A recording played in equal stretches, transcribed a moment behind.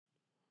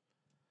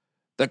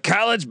The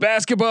College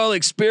Basketball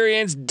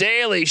Experience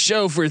Daily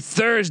Show for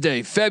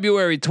Thursday,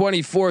 February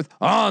 24th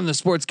on the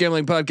Sports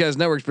Gambling Podcast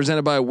Network,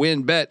 presented by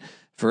WynnBET.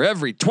 For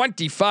every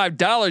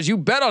 $25 you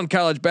bet on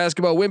college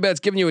basketball,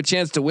 WynnBET's giving you a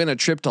chance to win a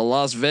trip to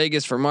Las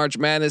Vegas for March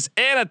Madness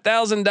and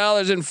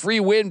 $1,000 in free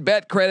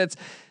WynnBET credits.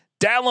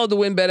 Download the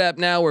WynnBET app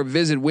now or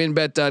visit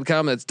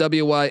wynnbet.com. That's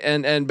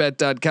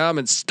WYNNBet.com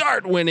and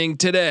start winning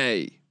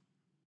today.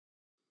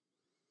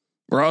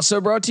 We're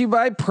also brought to you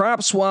by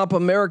PropSwap,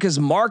 America's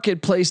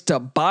marketplace to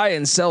buy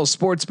and sell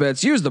sports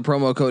bets. Use the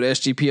promo code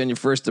SGP on your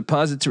first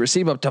deposit to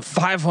receive up to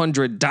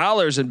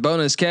 $500 in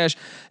bonus cash.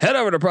 Head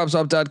over to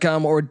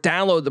PropSwap.com or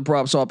download the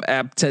PropSwap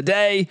app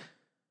today.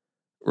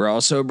 We're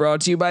also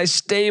brought to you by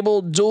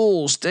Stable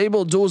Duel.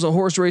 Stable Duel is a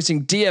horse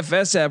racing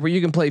DFS app where you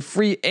can play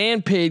free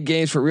and paid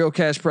games for real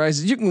cash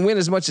prizes. You can win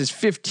as much as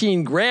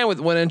 15 grand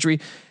with one entry.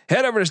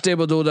 Head over to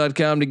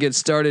StableDuel.com to get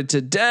started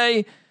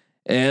today.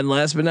 And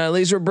last but not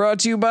least, we're brought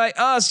to you by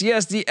us.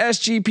 Yes, the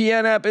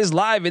SGPN app is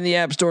live in the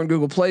App Store and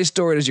Google Play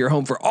Store. It is your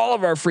home for all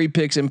of our free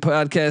picks and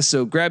podcasts.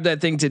 So grab that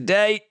thing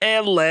today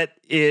and let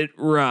it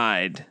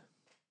ride.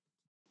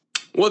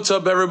 What's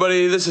up,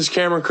 everybody? This is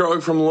Cameron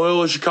Krog from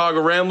Loyola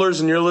Chicago Ramblers,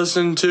 and you're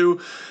listening to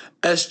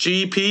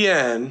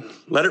SGPN.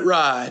 Let it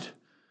ride.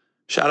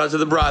 Shout out to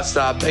the Broad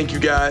Stop. Thank you,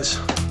 guys.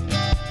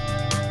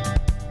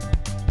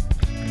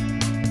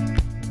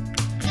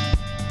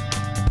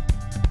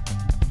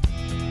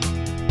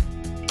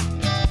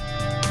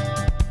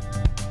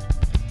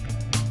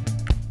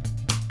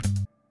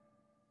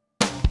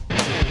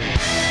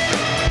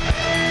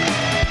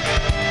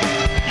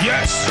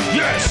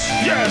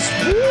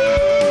 Yes. Woo!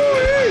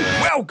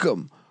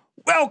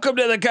 Welcome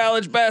to the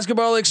College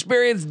Basketball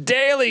Experience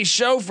Daily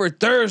Show for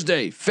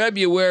Thursday,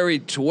 February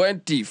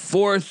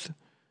 24th.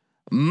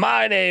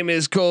 My name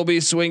is Colby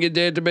Swinging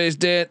Database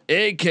Dan,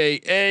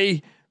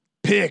 aka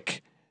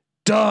Pick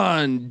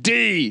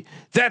Dundee.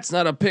 That's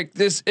not a pick.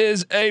 This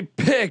is a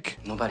pick.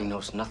 Nobody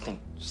knows nothing.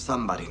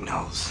 Somebody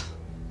knows.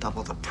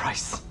 Double the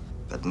price,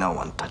 but no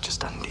one touches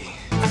Dundee.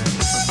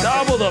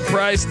 Double the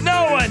price.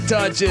 No one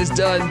touches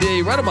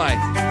Dundee. One of my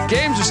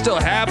games are still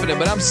happening,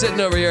 but I'm sitting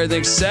over here. I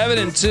think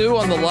 7-2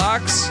 on the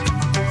locks.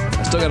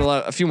 I still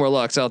got a few more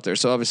locks out there,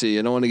 so obviously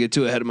I don't want to get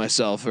too ahead of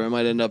myself, or I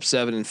might end up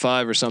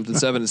 7-5 or something,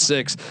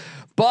 7-6.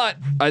 But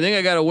I think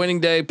I got a winning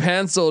day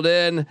penciled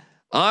in.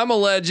 I'm a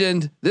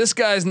legend. This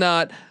guy's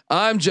not.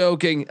 I'm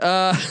joking.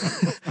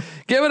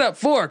 Give it up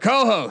for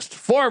co-host,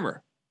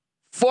 former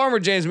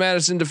James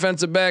Madison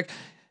defensive back,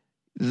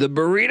 the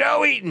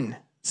burrito eating,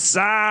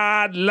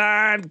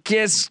 sideline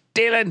kiss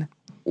stealing,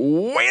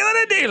 wheeling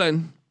and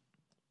dealing,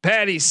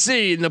 Patty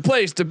C in the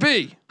place to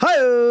be.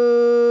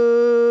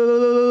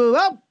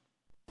 Hi-oh.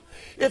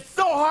 It's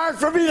so hard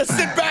for me to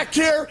sit back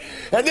here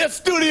in this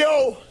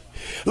studio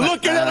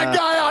looking at a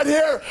guy out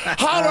here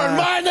hollering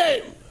my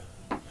name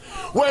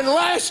when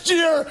last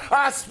year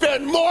I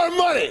spent more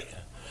money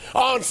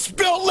on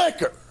spilt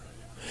liquor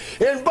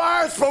in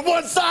bars from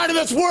one side of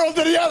this world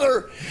to the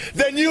other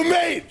than you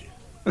made.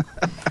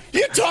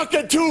 You're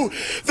talking to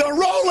the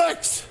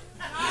Rolex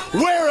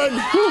wearing,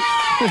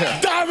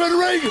 diamond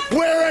ring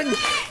wearing,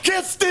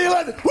 kiss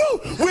stealing,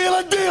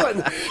 wheeling dealing,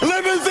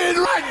 limousine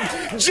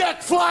riding,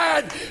 jet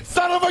flying,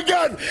 son of a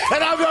gun,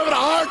 and I'm having a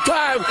hard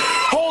time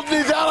holding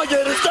these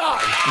alligators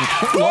down.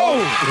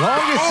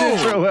 Longest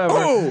intro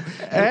ever.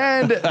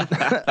 And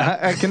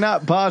I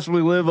cannot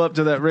possibly live up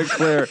to that Ric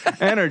Flair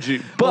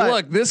energy. But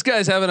look, this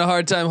guy's having a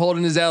hard time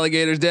holding his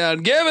alligators down.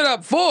 Give it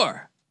up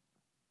for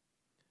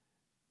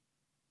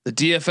the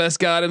DFS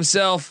god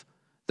himself,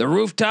 the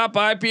rooftop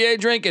IPA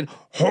drinking,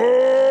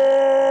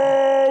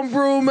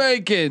 homebrew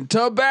making,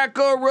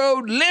 tobacco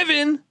road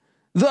living,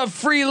 the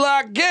free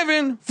lock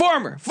giving,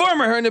 former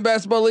Herndon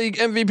Basketball League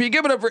MVP.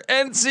 Give it up for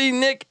NC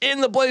Nick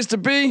in the place to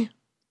be.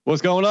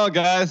 What's going on,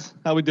 guys?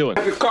 How we doing?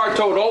 Have your car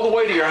towed all the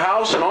way to your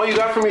house, and all you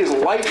got for me is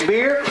light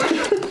beer.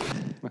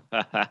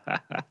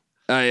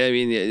 I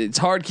mean, it's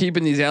hard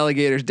keeping these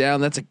alligators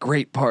down. That's a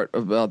great part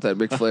about that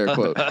Ric Flair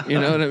quote. You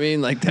know what I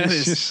mean? Like that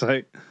is just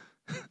like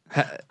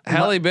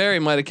Halle Berry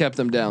might have kept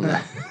them down though.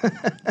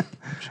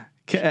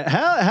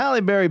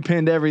 Halle Berry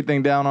pinned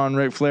everything down on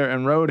Ric Flair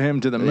and rode him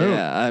to the moon.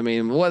 Yeah, I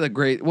mean, what a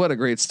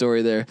great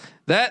story there.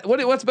 That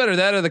what's better,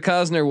 that or the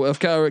Costner of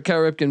Cal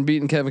Ripken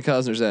beating Kevin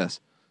Costner's ass?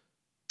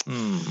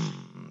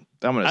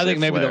 I think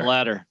maybe Flair. the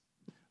latter.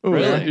 Ooh,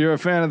 Really? You're a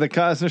fan of the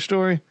Costner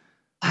story?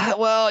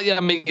 Well, yeah, I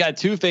mean, you got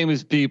two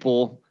famous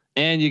people,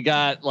 and you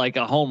got like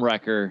a home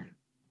wrecker.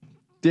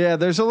 Yeah,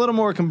 there's a little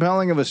more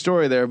compelling of a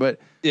story there, but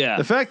Yeah,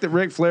 the fact that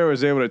Ric Flair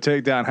was able to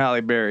take down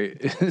Halle Berry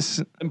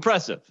is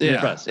impressive. Yeah,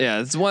 Impressive. yeah.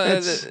 It's one.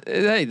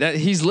 Hey, that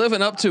he's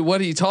living up to what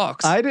he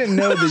talks. I didn't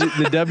know the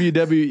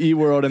WWE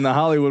world and the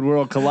Hollywood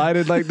world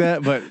collided like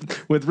that, but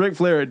with Ric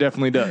Flair, it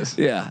definitely does.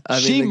 yeah, I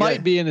mean, She the might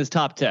guy- be in his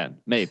top 10,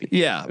 maybe.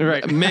 Yeah,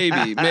 Right.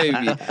 Maybe.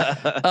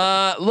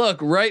 Look,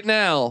 right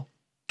now,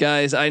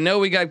 guys, I know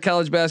we got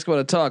college basketball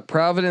to talk.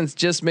 Providence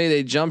just made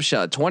a jump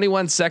shot.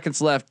 21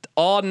 seconds left.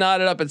 All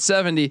knotted up at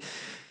 70.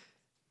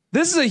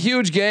 This is a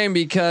huge game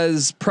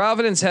because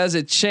Providence has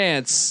a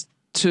chance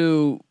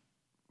to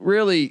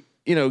really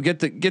get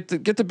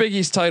the Big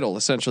East title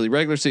essentially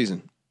regular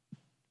season.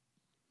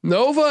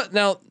 Nova.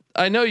 Now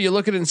I know you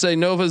look at it and say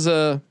Nova's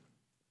a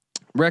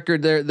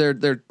record.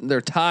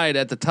 They're tied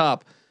at the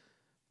top,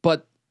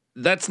 but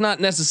that's not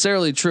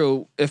necessarily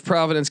true if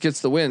Providence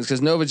gets the wins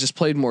because Nova just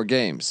played more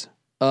games.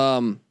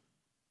 Like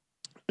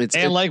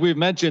we've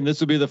mentioned, this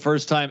will be the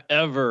first time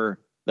ever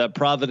that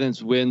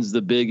Providence wins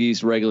the Big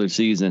East regular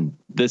season.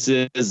 This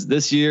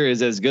year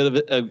is as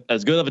good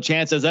of a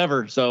chance as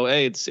ever. So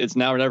hey, it's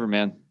now or never,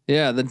 man.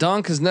 Yeah, the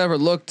dunk has never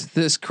looked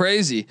this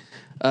crazy.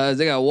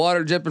 They got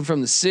water dripping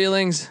from the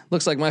ceilings.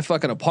 Looks like my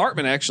fucking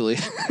apartment, actually.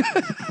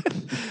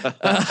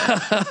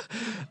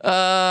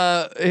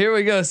 Here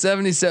we go.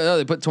 77. Oh,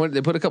 they put 20.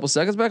 They put a couple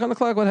seconds back on the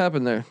clock. What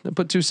happened there? They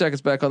put 2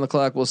 seconds back on the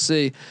clock. We'll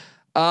see.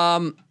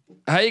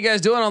 How you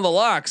guys doing on the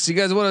locks? You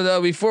guys want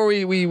to before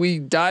we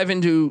dive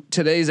into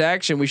today's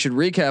action, we should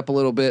recap a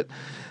little bit.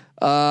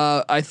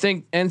 I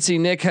think NC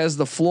Nick has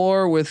the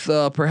floor with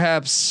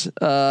perhaps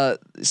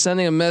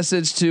sending a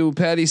message to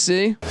Patty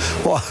C.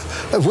 Well,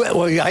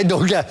 I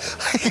don't get.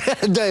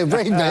 They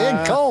break my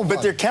head cold,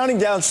 but they're counting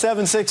down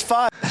 7, 6,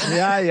 5.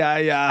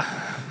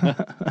 Yeah.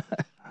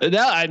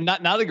 No,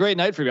 not a great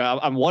night for me.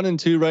 I'm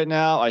 1-2 right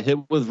now. I hit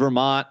with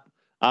Vermont.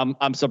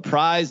 I'm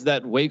surprised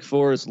that Wake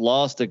Forest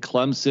lost to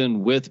Clemson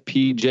with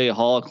PJ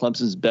Hall,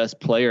 Clemson's best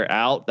player,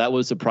 out. That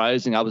was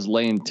surprising. I was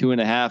laying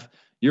 2.5.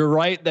 You're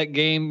right. That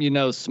game,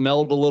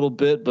 smelled a little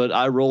bit, but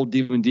I rolled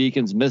Demon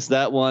Deacons, missed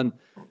that one.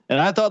 And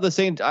I thought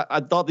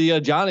I thought the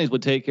Johnnies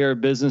would take care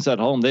of business at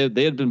home. They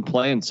had been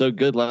playing so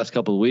good last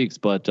couple of weeks,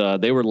 but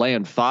they were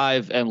laying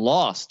 5 and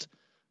lost.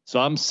 So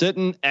I'm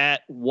sitting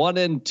at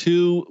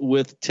 1-2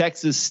 with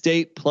Texas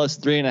State plus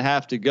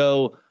 3.5 to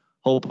go.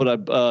 Hoping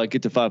I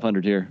get to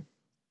 500 here.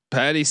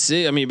 Patty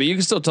C. I mean, but you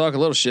can still talk a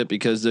little shit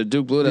because the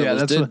Duke Blue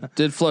Devils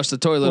did flush the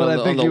toilet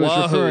on the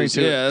Wahoos.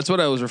 Yeah, that's what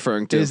I was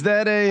referring to. Is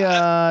that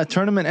a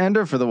tournament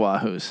ender for the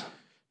Wahoos?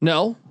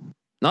 No,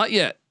 not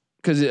yet.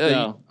 Because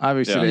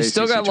obviously you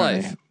still got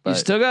life. You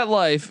still got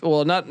life.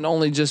 Well, not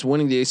only just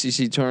winning the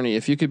ACC tourney.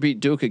 If you could beat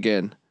Duke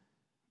again,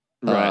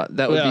 right?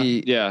 That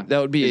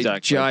would be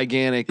exactly. A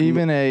gigantic.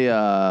 Even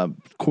a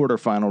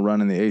quarterfinal run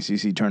in the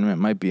ACC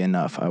tournament might be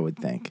enough, I would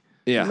think.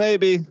 Yeah,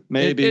 maybe.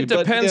 It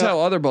depends how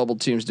other bubble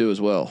teams do as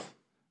well.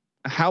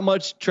 How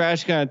much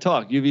trash can I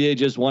talk? UVA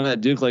just won at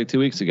Duke like 2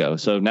 weeks ago,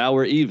 so now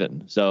we're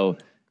even. So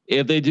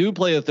if they do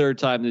play a third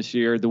time this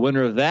year, the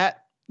winner of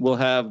that will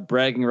have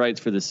bragging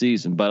rights for the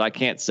season. But I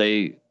can't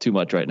say too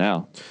much right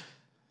now.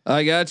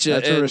 I got you.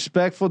 That's a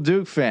respectful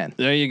Duke fan.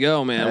 There you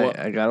go, man.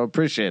 I got to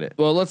appreciate it.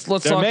 Well, let's.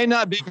 There may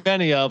not be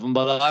many of them,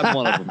 but I'm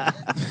one of them.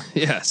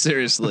 Yeah,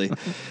 seriously.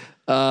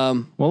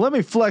 Well, let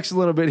me flex a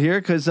little bit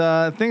here because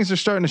things are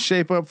starting to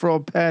shape up for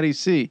old Patty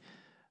C.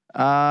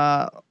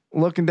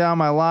 Looking down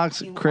my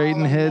locks,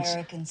 Creighton hits,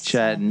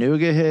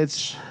 Chattanooga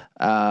hits,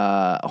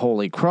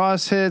 Holy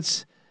Cross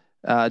hits,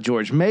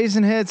 George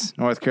Mason hits,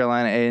 North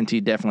Carolina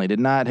A&T definitely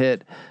did not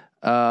hit.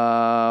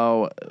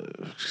 Going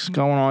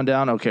on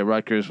down. Okay,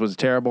 Rutgers was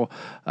terrible.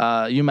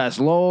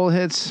 UMass Lowell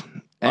hits.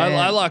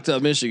 I locked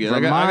up Michigan. I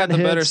got the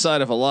better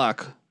side of a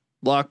lock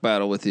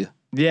battle with you.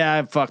 Yeah,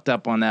 I fucked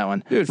up on that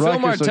one. Dude, Phil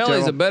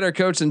Martelli's a better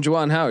coach than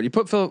Juwan Howard. You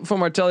put Phil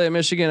Martelli at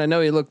Michigan. I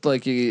know he looked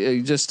like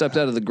he just stepped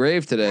out of the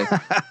grave today,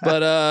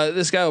 but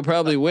this guy will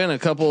probably win a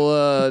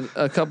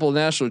couple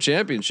national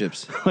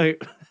championships.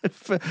 Like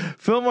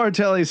Phil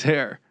Martelli's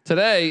hair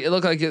today, it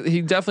looked like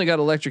he definitely got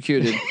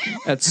electrocuted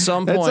at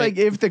some point. It's like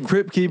if the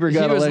Crypt Keeper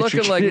got electrocuted. He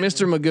was looking like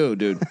Mr. Magoo,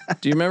 dude.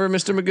 Do you remember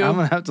Mr. Magoo? I'm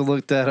gonna have to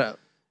look that up.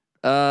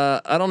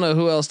 I don't know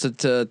who else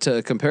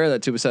to compare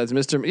that to besides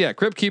Mr. Yeah,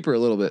 Crypt Keeper a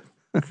little bit.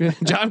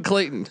 John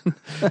Clayton.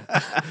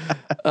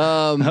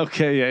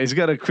 Okay, yeah, he's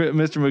got a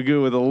Mr.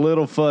 Magoo with a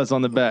little fuzz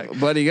on the back,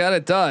 but he got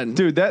it done,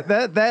 dude.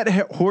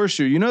 That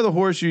horseshoe, the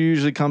horseshoe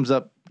usually comes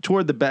up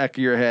toward the back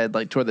of your head,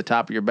 like toward the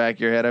top of your back of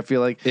your head. I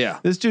feel like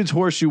this dude's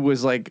horseshoe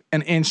was like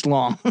an inch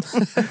long.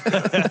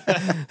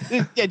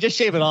 Yeah, just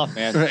shave it off,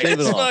 man. Right. Shave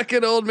it off.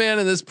 Fucking old man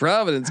in this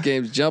Providence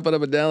game's jumping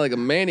up and down like a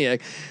maniac.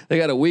 They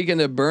got a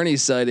weekend of Bernie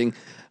sighting.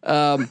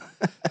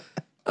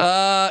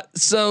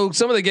 So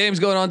some of the games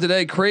going on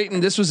today,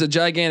 Creighton, this was a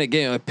gigantic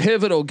game, a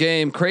pivotal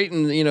game.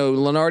 Creighton,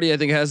 Lenardi, I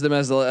think has them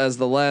as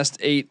the last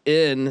 8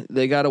 in.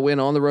 They got a win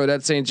on the road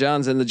at St.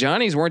 John's, and the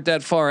Johnnies weren't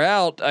that far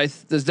out.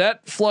 Does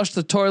that flush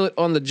the toilet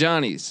on the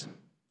Johnnies?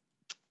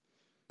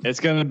 It's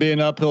going to be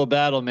an uphill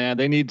battle, man.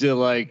 They need to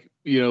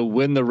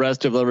win the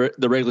rest of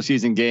the regular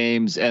season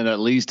games and at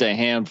least a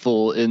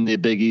handful in the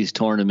Big East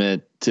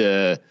tournament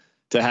to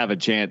have a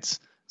chance.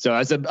 So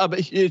it's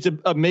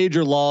a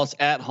major loss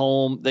at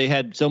home. They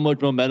had so much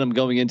momentum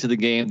going into the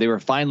game. They were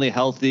finally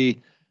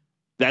healthy.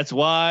 That's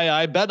why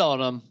I bet on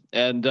them.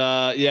 And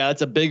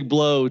it's a big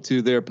blow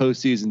to their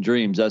postseason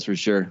dreams. That's for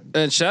sure.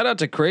 And shout out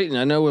to Creighton.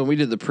 I know when we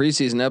did the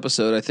preseason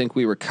episode, I think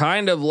we were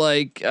kind of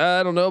like,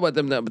 I don't know about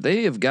them now, but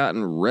they have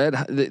gotten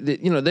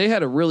they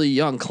had a really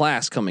young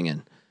class coming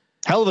in.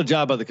 Hell of a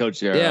job by the coach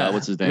there. Yeah.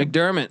 What's his name?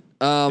 McDermott.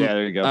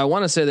 There you go. I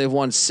want to say they've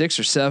won 6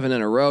 or 7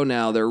 in a row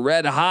now. They're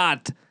red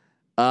hot.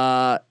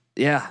 I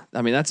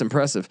mean, that's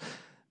impressive.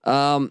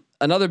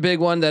 Another big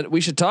one that we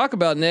should talk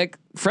about, Nick.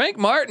 Frank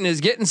Martin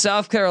is getting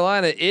South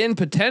Carolina in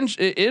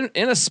potential in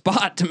a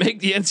spot to make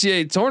the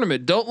NCAA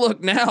tournament. Don't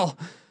look now,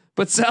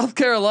 but South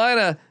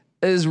Carolina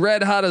is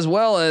red hot as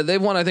well.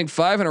 They've won, I think,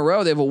 5 in a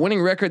row. They have a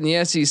winning record in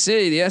the SEC.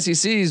 The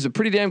SEC is a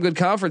pretty damn good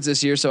conference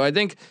this year, so I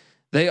think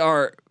they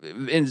are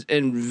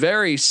in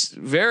very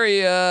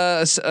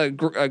a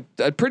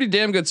pretty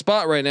damn good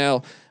spot right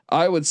now.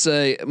 I would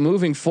say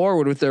moving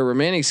forward with their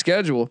remaining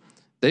schedule,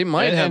 they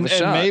might have a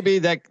shot. And maybe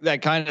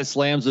that kind of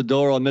slams the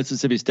door on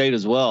Mississippi State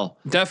as well.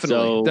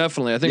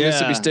 Definitely. I think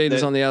Mississippi State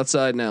is on the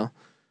outside now.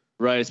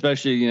 Right,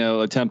 especially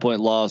a 10-point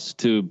loss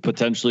to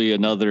potentially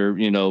another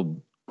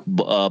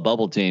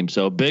bubble team.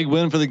 So big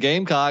win for the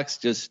Gamecocks.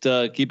 Just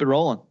keep it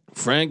rolling.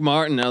 Frank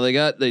Martin. Now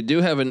they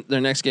do have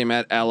their next game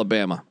at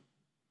Alabama,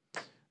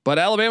 but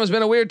Alabama's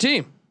been a weird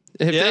team.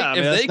 If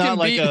they can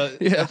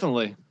beat,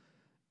 definitely.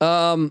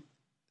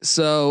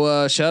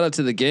 So shout out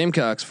to the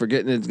Gamecocks for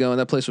getting it going.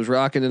 That place was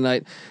rocking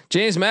tonight.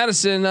 James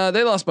Madison,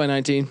 they lost by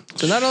 19.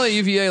 So not only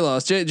UVA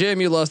lost,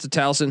 JMU lost to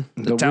Towson.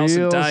 The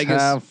Towson Tigers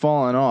have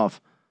fallen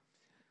off.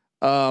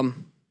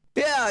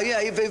 He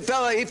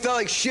felt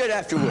like shit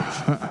afterwards.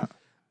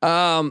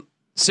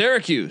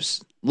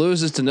 Syracuse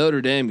loses to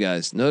Notre Dame,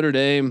 guys. Notre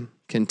Dame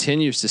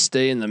continues to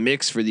stay in the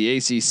mix for the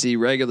ACC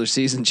regular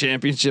season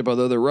championship,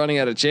 although they're running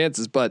out of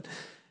chances. But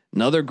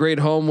another great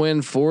home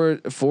win for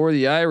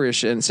the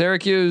Irish, and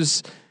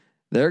Syracuse.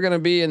 They're going to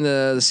be in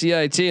the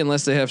CIT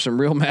unless they have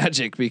some real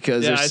magic,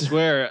 because I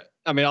swear.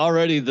 I mean,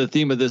 already the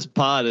theme of this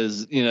pod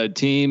is,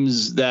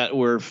 teams that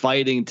were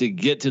fighting to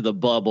get to the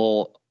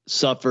bubble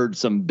suffered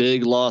some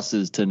big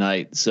losses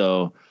tonight.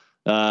 So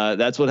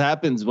that's what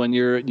happens when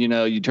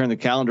you turn the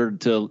calendar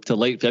to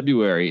late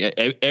February.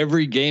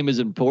 Every game is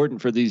important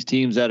for these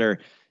teams that are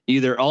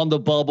either on the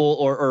bubble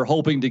or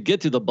hoping to get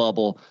to the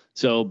bubble.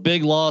 So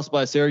big loss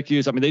by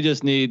Syracuse. I mean, they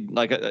just need,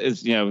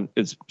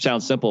 it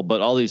sounds simple, but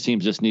all these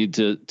teams just need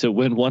to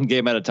win one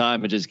game at a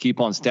time and just keep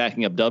on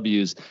stacking up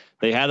W's.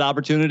 They had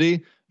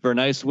opportunity for a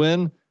nice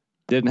win.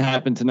 Didn't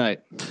happen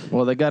tonight.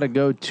 Well, they got to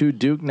go to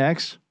Duke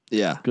next.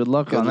 Yeah. Good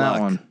luck on that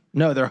one.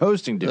 No, they're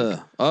hosting Duke.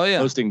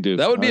 Hosting Duke.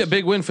 That would be a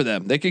big win for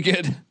them. They could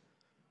get,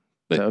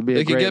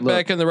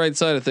 back in the right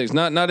side of things.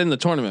 Not in the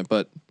tournament,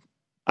 but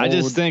I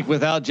just think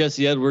without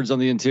Jesse Edwards on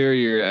the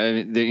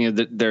interior,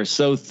 they're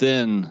so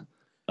thin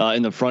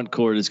in the front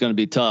court. It's going to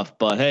be tough.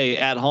 But hey,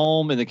 at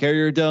home in the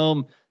Carrier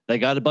Dome, they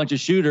got a bunch of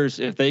shooters.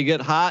 If they get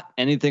hot,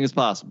 anything is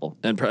possible.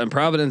 And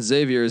Providence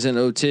Xavier is in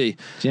OT.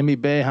 Jimmy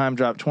Boeheim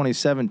dropped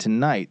 27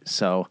 tonight,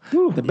 so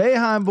the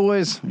Boeheim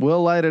boys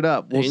will light it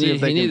up. We'll see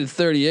if they needed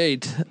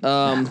 38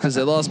 because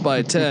they lost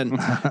by 10.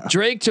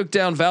 Drake took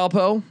down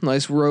Valpo.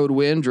 Nice road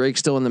win. Drake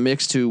still in the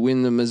mix to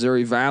win the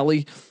Missouri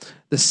Valley.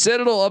 The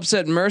Citadel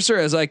upset Mercer,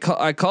 as I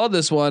called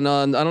this one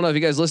on. I don't know if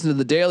you guys listened to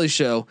the Daily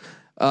Show.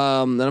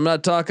 And I'm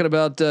not talking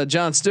about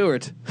Jon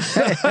Stewart.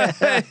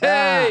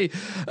 Hey,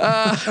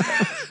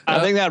 I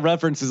think that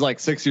reference is like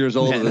 6 years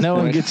old. No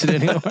one gets it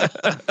anymore.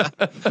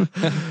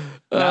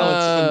 Now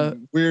it's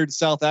some weird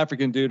South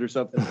African dude or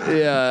something.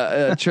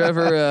 Yeah,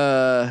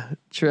 Trevor.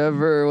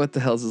 What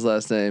the hell's his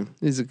last name?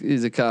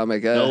 He's a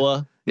comic.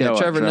 Noah. Yeah,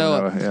 Trevor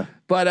Noah. Yeah.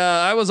 But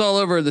I was all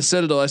over the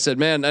Citadel. I said,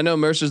 man, I know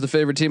Mercer's the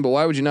favorite team, but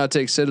why would you not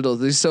take Citadel?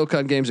 These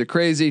SoCon games are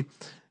crazy.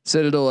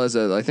 Citadel as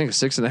I think a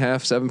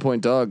 6.5, 7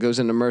 point dog goes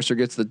into Mercer,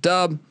 gets the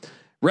dub.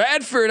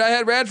 Radford, I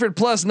had Radford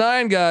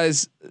 +9,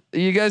 guys.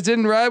 You guys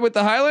didn't ride with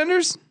the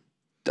Highlanders?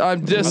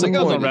 I'm disappointed. I think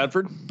I was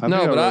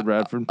on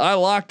Radford. I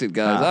locked it,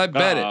 guys. I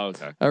bet it.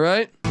 Okay. All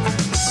right.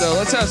 So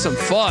let's have some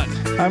fun.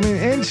 I mean,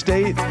 in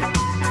state,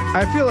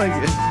 I feel like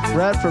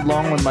Radford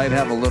Longwood might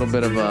have a little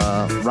bit of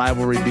a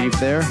rivalry beef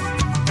there.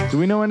 Do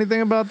we know anything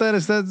about that?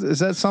 Is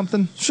that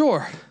something?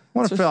 Sure. I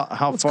want to feel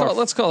how far.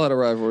 Let's call it a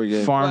rivalry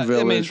game.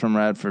 Farmville is from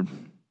Radford.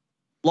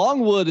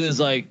 Longwood is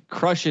like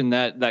crushing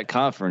that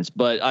conference,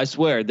 but I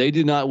swear they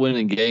do not win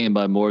a game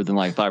by more than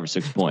like 5 or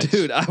 6 points.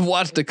 Dude, I've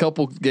watched a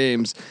couple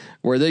games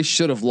where they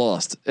should have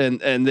lost, and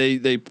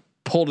they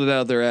pulled it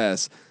out of their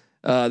ass.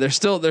 They're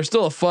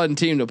still a fun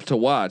team to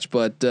watch,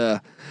 but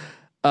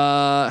how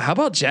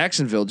about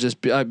Jacksonville just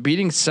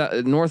beating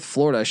North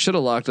Florida? I should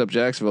have locked up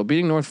Jacksonville,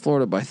 beating North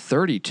Florida by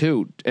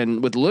 32,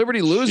 and with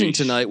Liberty losing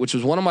tonight, which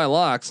was one of my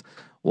locks.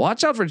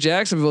 Watch out for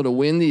Jacksonville to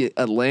win the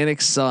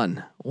Atlantic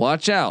Sun.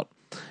 Watch out.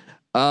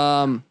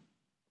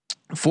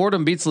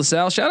 Fordham beats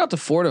LaSalle. Shout out to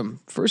Fordham,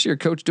 first year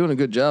coach doing a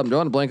good job. I'm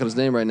drawing a blank on his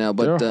name right now,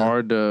 but they're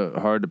hard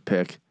to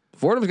pick.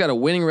 Fordham's got a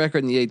winning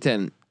record in the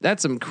A10.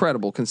 That's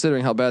incredible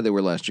considering how bad they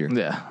were last year.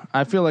 Yeah,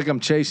 I feel like I'm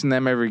chasing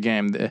them every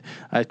game.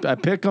 I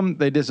pick them,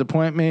 they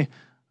disappoint me.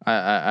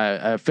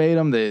 I fade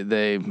them,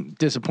 they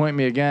disappoint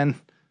me again.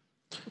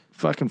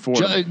 Fucking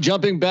Fordham.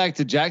 Jumping back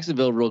to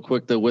Jacksonville real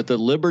quick though, with the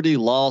Liberty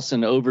loss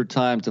in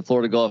overtime to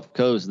Florida Gulf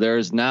Coast, there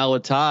is now a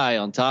tie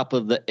on top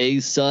of the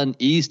A-Sun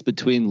East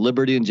between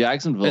Liberty and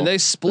Jacksonville. And they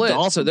split,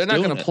 so they're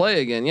not going to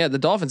play again. Yeah, the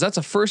Dolphins. That's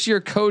a first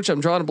year coach.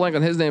 I'm drawing a blank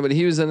on his name, but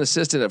he was an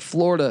assistant at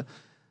Florida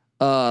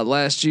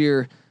last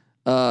year.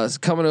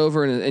 Coming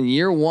over in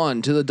year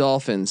one to the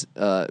Dolphins.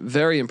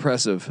 Very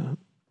impressive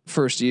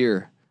first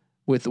year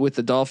with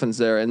the Dolphins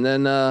there. And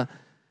then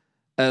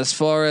as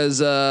far as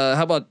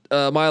how about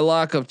my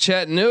lock of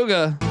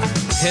Chattanooga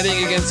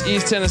hitting against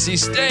East Tennessee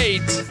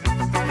State?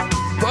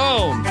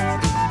 Boom.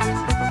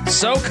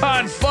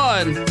 SoCon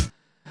fun.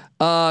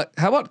 How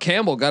about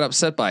Campbell got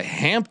upset by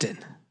Hampton?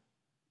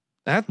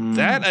 That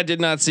I did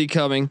not see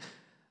coming.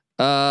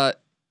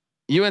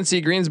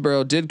 UNC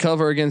Greensboro did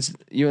cover against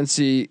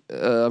UNC.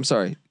 I'm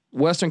sorry,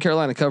 Western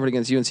Carolina covered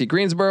against UNC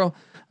Greensboro.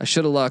 I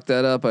should have locked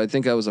that up. I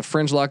think I was a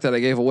fringe lock that I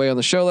gave away on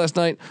the show last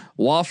night.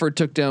 Wofford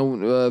took down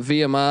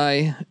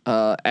VMI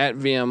at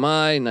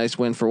VMI. Nice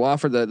win for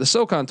Wofford. The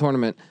SoCon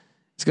tournament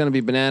is going to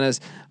be bananas.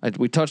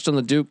 We touched on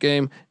the Duke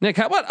game. Nick,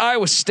 how about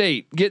Iowa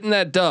State getting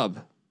that dub?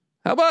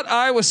 How about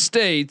Iowa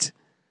State?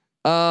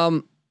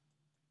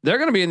 They're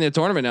going to be in the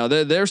tournament now.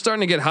 They're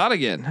starting to get hot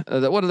again.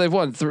 What have they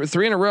won?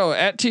 Three in a row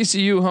at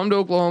TCU, home to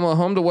Oklahoma,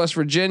 home to West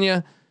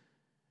Virginia.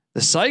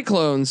 The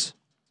Cyclones,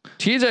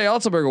 TJ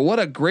Altenberger, what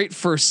a great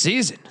first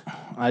season.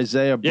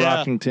 Isaiah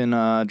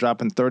Brockington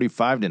dropping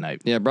 35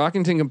 tonight. Yeah,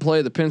 Brockington can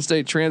play, the Penn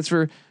State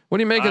transfer. What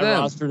do you make of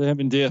them? I rostered him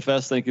in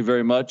DFS. Thank you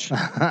very much.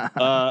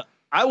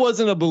 I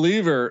wasn't a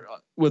believer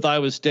with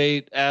Iowa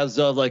State as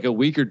of like a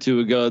week or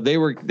two ago. They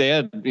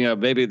had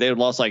maybe they had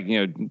lost like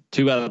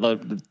 2 out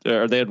of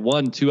or they had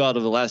won 2 out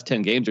of the last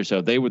 10 games or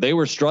so. They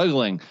were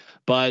struggling,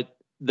 but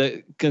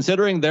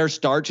considering their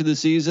start to the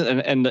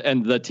season and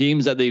the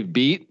teams that they've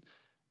beat,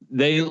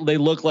 they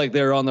look like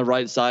they're on the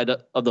right side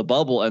of the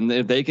bubble, and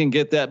if they can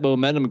get that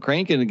momentum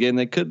cranking again,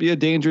 they could be a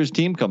dangerous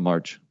team come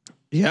March.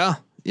 Yeah,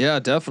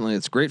 definitely.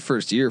 It's a great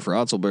first year for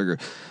Otzelberger.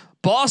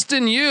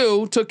 Boston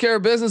U took care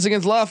of business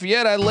against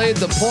Lafayette. I laid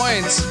the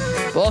points.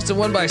 Boston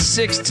won by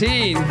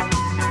 16.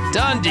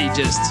 Dundee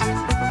just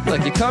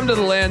look. You come to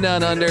the land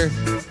down under,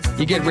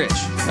 you get rich.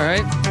 All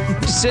right,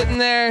 you're sitting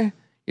there,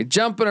 you're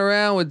jumping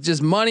around with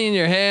just money in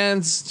your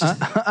hands.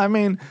 I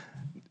mean,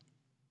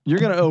 you're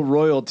gonna owe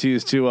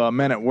royalties to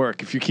Men at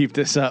Work if you keep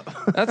this up.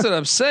 That's what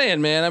I'm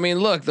saying, man. I mean,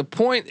 look, the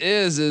point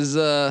is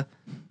I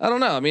don't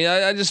know. I mean,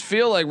 I just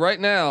feel like right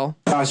now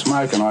I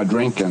smoke and I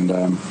drink and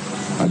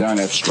I don't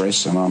have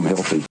stress and I'm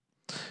healthy.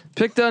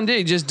 Pick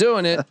Dundee, just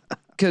doing it.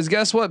 Because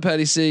guess what,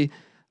 Patty C?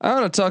 I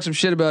want to talk some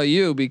shit about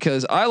you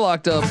because I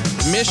locked up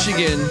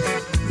Michigan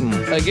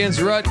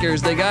against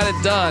Rutgers. They got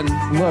it done.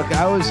 Look,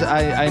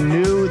 I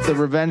knew the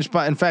revenge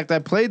spot. In fact, I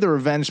played the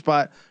revenge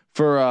spot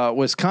for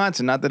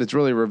Wisconsin. Not that it's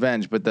really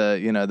revenge, but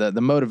the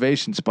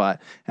motivation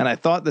spot. And I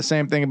thought the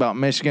same thing about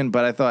Michigan,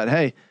 but I thought,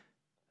 hey,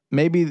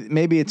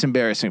 maybe it's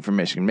embarrassing for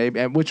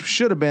Michigan, which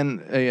should have been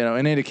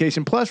an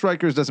indication. Plus,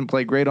 Rutgers doesn't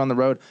play great on the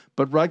road,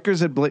 but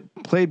Rutgers had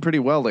played pretty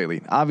well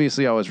lately.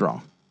 Obviously, I was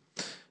wrong.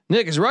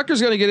 Nick, is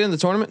Rutgers going to get in the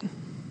tournament?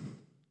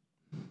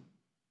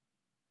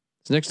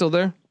 Is Nick still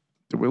there?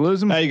 Did we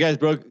lose him? Hey, you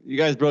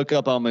guys broke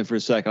up on me for a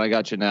second. I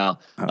got you now.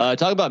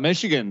 Talk about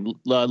Michigan.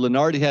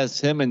 Lenardi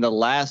has him in the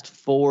last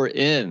 4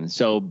 in.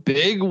 So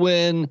big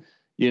win,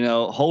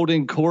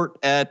 holding court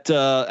at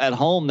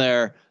home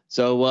there.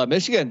 So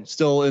Michigan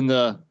still in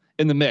the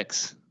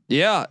mix.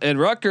 Yeah. And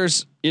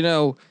Rutgers, they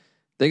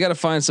got to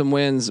find some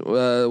wins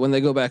when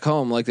they go back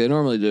home like they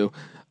normally do.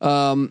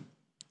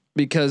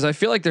 Because I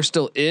feel like they're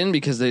still in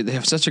because they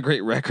have such a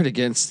great record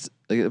against,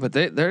 but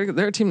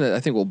they're a team that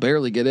I think will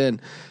barely get in.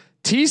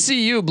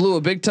 TCU blew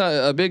a big.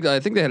 I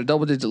think they had a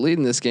double-digit lead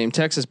in this game.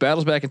 Texas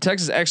battles back, and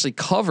Texas actually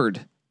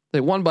covered.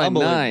 They won by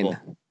 9.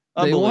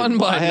 They won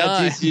by 9. I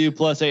had TCU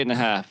plus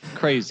 8.5.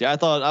 Crazy. I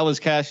thought I was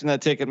cashing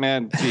that ticket,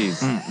 man.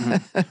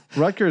 Jeez.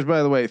 Rutgers,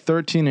 by the way,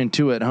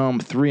 13-2 at home,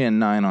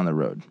 3-9 on the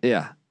road.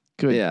 Yeah.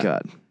 Good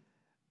God.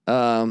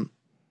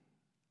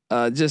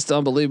 Just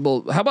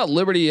unbelievable. How about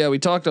Liberty? We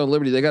talked on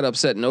Liberty. They got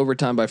upset in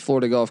overtime by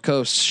Florida Gulf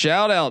Coast.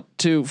 Shout out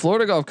to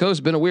Florida Gulf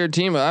Coast. Been a weird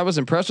team. I was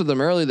impressed with them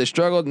early. They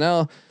struggled.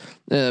 Now,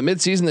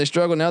 mid-season they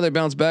struggled. Now they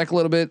bounce back a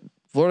little bit.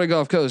 Florida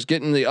Gulf Coast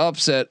getting the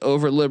upset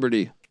over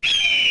Liberty.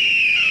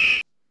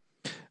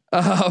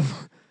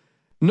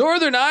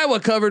 Northern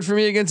Iowa covered for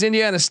me against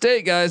Indiana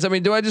State, guys. I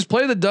mean, do I just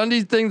play the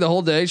Dundee thing the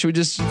whole day? Should we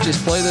just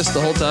play this the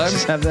whole time?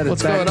 Just have that.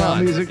 What's going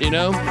on? Music.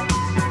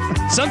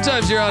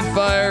 Sometimes you're on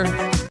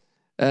fire.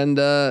 And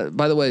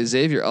by the way,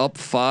 Xavier up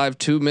 5,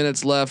 2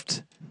 minutes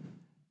left.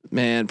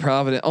 Man,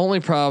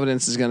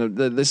 Providence is gonna.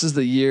 This is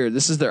the year.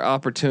 This is their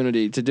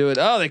opportunity to do it.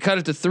 Oh, they cut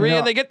it to 3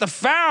 and they get the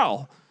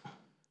foul.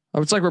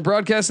 It's like we're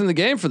broadcasting the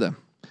game for them.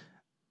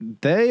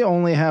 They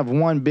only have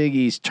one Big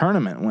East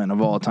tournament win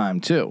of all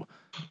time too,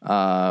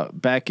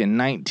 back in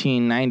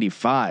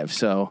 1995.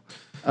 So,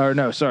 or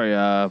no, sorry,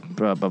 that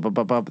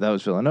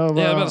was Villanova.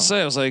 Yeah, I'm about to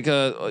say, I was like,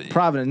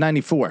 Providence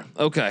 94.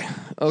 Okay.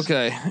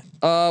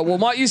 Well,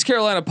 my East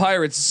Carolina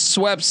Pirates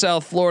swept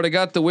South Florida,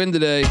 got the win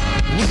today.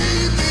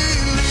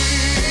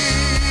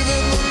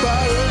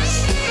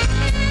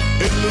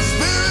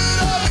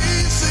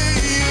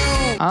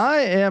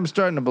 I am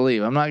starting to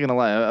believe. I'm not gonna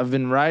lie. I've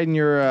been riding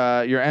your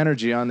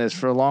energy on this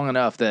for long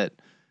enough that,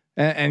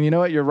 and you know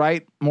what? You're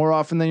right more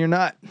often than you're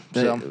not.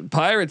 So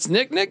Pirates,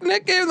 Nick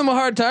gave them a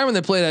hard time when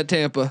they played at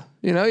Tampa.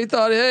 He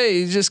thought, hey,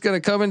 he's just gonna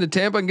come into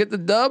Tampa and get the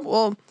dub.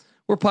 Well,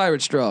 we're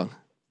Pirate strong.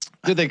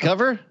 Did they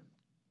cover?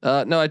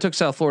 No, I took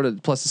South Florida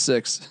plus the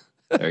 6.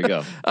 There you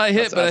go. I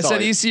hit, but I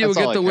said ECU will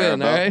get the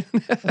win. All right.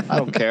 I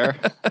don't care.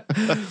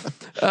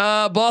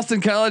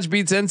 Boston College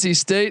beats NC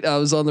State. I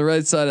was on the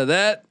right side of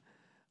that.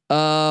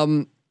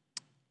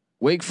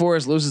 Wake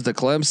Forest loses to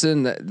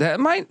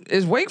Clemson.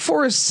 Is Wake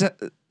Forest?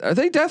 Are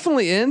they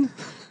definitely in?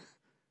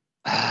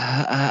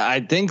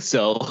 I think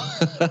so.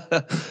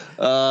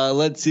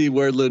 Let's see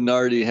where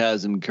Lunardi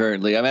has them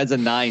currently. I mean, as a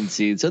 9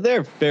 seed, so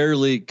they're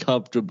fairly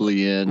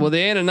comfortably in. Well,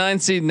 they ain't a 9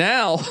 seed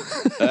now.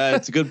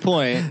 That's a good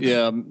point.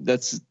 Yeah,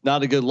 that's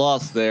not a good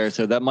loss there.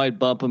 So that might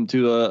bump them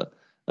to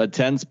a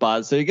 10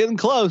 spot. So you're getting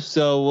close.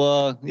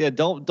 So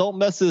don't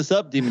mess this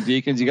up, Demon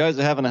Deacons. You guys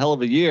are having a hell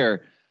of a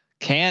year.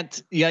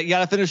 You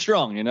got to finish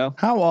strong. You know.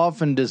 How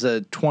often does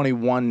a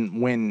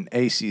 21 win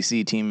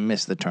ACC team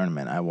miss the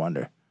tournament? I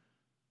wonder.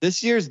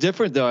 This year's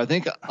different though. I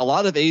think a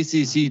lot of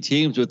ACC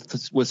teams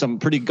with some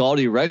pretty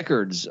gaudy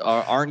records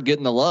aren't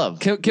getting the love.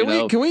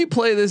 Can we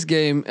play this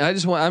game?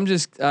 I'm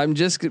just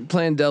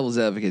playing devil's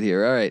advocate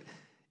here. All right.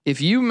 If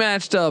you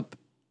matched up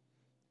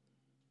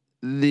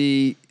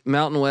the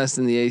Mountain West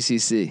and the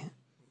ACC,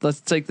 let's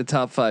take the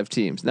top 5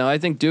 teams. Now I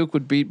think Duke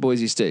would beat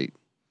Boise State.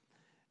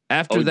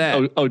 After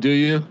that. Do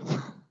you?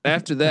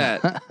 After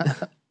that.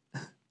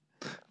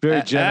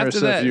 Very generous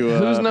of you.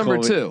 Who's number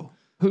 2?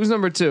 Who's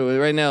number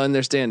 2 right now in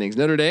their standings?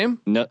 Notre Dame?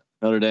 No,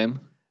 Notre Dame.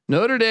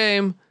 Notre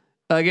Dame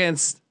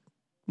against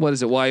what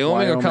is it?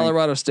 Wyoming or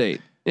Colorado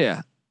State?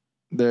 Yeah.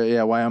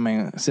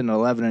 Wyoming sitting at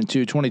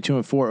 11-2,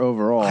 22-4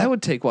 overall. I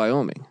would take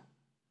Wyoming.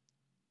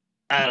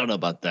 I don't know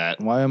about that.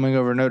 Wyoming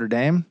over Notre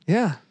Dame?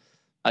 Yeah.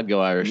 I'd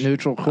go Irish.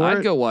 Neutral court?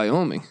 I'd go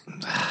Wyoming.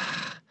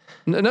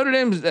 Notre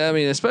Dame's, I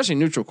mean, especially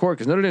neutral court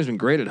because Notre Dame's been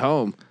great at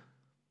home.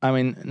 I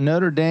mean,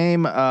 Notre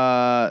Dame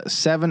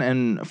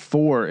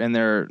 7-4 in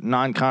their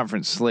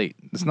non-conference slate.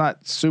 It's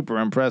not super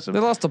impressive.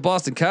 They lost to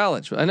Boston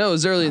College. I know it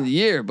was early in the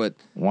year, but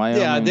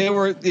Wyoming. Yeah, they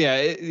were.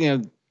 Yeah,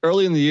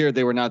 early in the year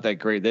they were not that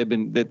great. They've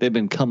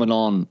been coming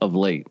on of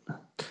late.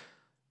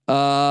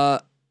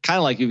 Kind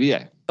of like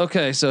UVA.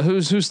 Okay, so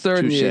who's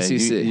third Touché. in the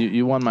ACC?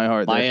 You won my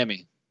heart. Miami.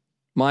 There.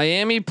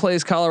 Miami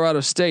plays Colorado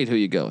State. Who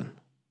you going?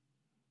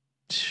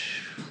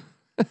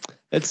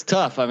 It's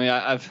tough. I mean,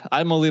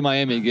 I'm only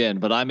Miami again,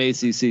 but I'm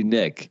ACC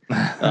Nick.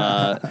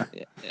 On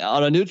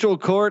a neutral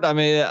court, I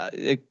mean,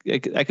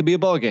 it could be a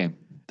ball game.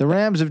 The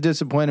Rams have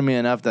disappointed me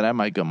enough that I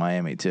might go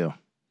Miami too.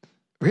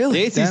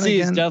 Really? The ACC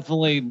is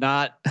definitely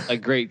not a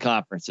great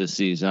conference this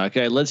season.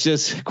 Okay, let's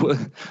just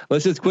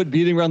quit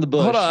beating around the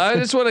bush. Hold on, I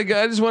just wanted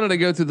to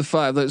go through the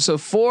 5. So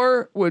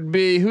 4 would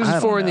be who's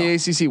 4 in the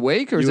ACC?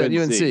 Wake or is that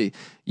UNC?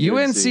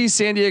 UNC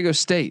San Diego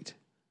State.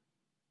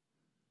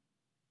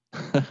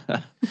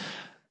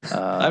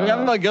 I mean,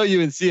 I'm gonna go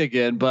UNC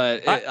again,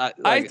 but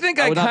I think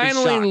I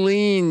kindly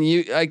lean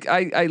you.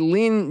 I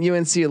lean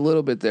UNC a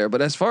little bit there,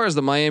 but as far as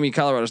the Miami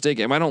Colorado State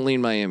game, I don't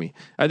lean Miami.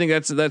 I think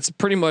that's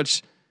pretty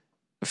much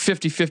a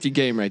 50-50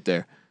 game right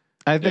there.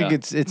 I think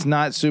it's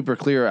not super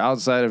clear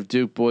outside of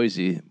Duke,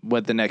 Boise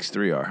what the next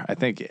 3 are. I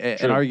think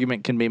an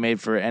argument can be made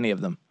for any of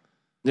them.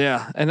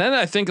 Yeah, and then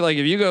I think like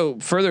if you go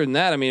further than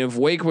that, I mean, if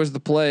Wake was the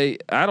play,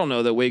 I don't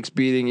know that Wake's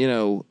beating.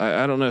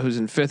 I don't know who's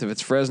in 5th. If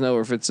it's Fresno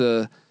or if it's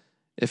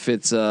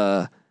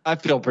I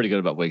feel pretty good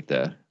about Wake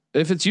there.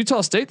 If it's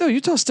Utah State though,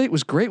 Utah State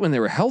was great when they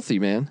were healthy,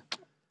 man.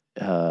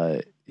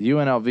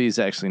 UNLV is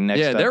actually next.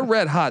 Yeah, they're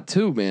red hot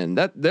too, man.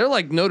 They're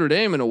like Notre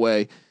Dame in a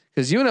way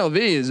because UNLV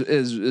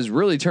is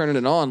really turning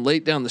it on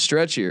late down the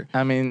stretch here.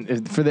 I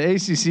mean, for the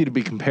ACC to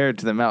be compared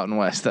to the Mountain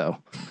West though,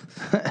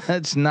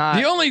 that's not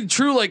the only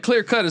true like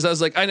clear cut. Is I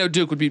was like, I know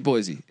Duke would beat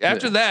Boise.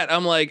 After that,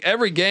 I'm like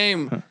every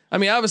game. I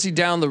mean, obviously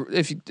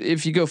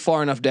if you go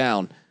far enough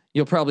down,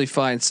 you'll probably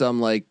find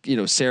some like,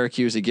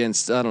 Syracuse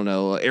against, I don't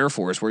know, Air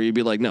Force where you'd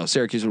be like, no,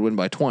 Syracuse would win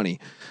by 20.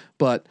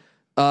 But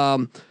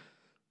what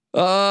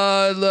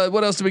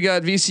else do we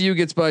got? VCU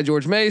gets by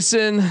George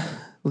Mason.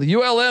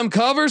 ULM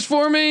covers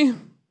for me.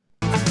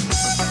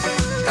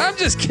 I'm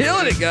just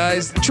killing it,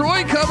 guys.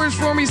 Troy covers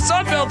for me.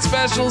 Sunbelt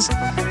specials.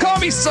 Call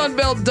me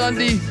Sunbelt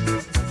Dundee.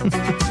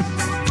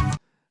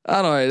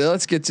 All right,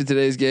 let's get to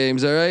today's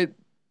games. All right.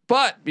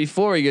 But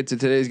before we get to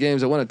today's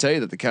games, I want to tell you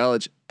that the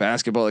college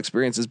basketball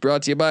experience is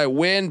brought to you by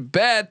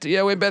WinBet. Yeah,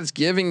 WinBet's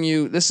giving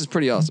you, this is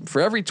pretty awesome.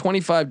 For every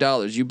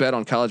 $25 you bet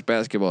on college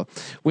basketball,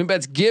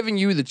 WinBet's giving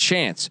you the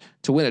chance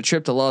to win a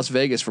trip to Las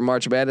Vegas for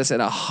March Madness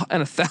and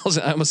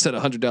 $1,000. I almost said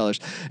 $100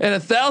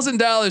 and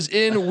 $1,000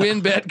 in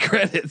WinBet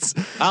credits.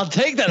 I'll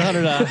take that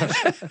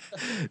 $100.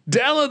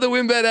 Download the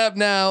WinBet app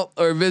now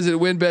or visit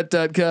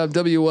winbet.com,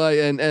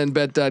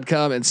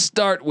 WYNNBet.com, and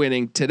start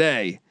winning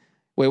today.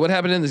 Wait, what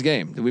happened in this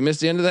game? Did we miss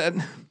the end of that?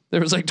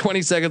 There was like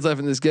 20 seconds left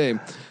in this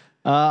game.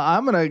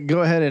 I'm going to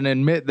go ahead and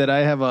admit that I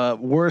have a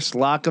worst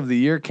lock of the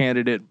year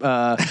candidate.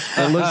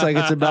 It looks like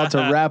it's about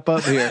to wrap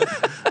up here.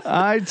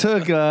 I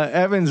took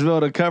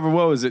Evansville to cover.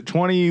 What was it,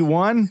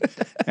 21?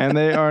 And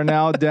they are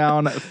now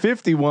down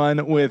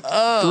 51 with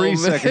 3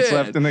 seconds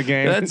left in the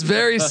game. That's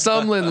very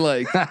Sumlin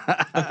like.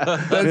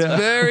 That's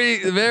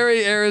very,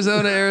 very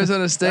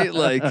Arizona State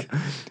like.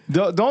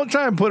 Don't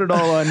try and put it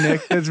all on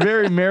Nick. It's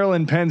very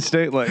Maryland Penn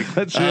State like.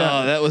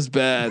 That was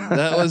bad.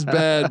 That was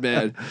bad,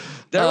 man.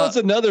 There was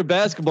another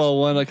basketball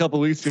one a couple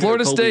weeks ago.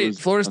 Florida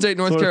State,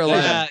 North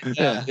Carolina.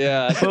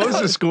 Yeah. What was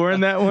the score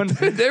in that one?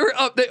 They were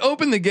up. They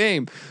opened the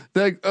game.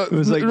 It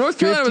was like North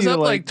Carolina was up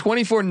like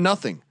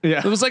 24-0. Yeah,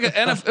 it was like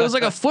it was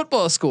like a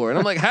football score, and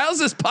I'm like, how's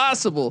this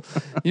possible?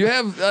 You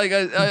have like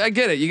I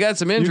get it. You got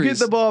some injuries. You get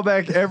the ball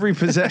back every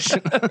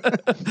possession.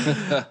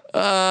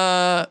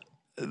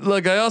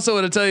 Look, I also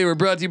want to tell you we're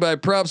brought to you by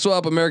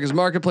PropSwap, America's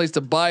marketplace to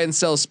buy and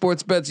sell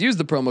sports bets. Use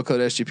the promo code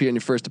SGP on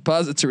your first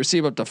deposit to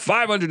receive up to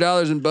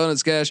 $500 in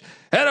bonus cash.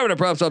 Head over to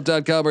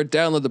PropSwap.com or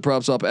download the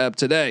PropSwap app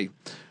today.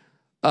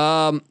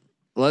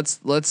 Let's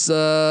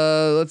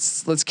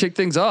kick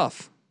things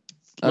off.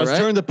 Let's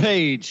turn the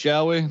page,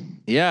 shall we?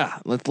 Yeah,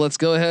 let's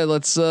go ahead.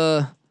 Let's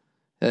do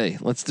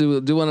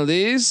one of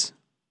these.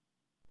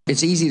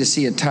 It's easy to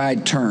see a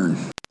tide turn.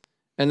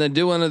 And then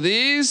do one of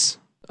these.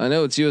 I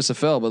know it's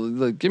USFL,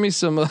 but give me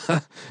some.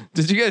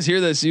 Did you guys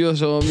hear this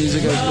USFL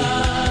music?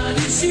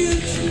 See,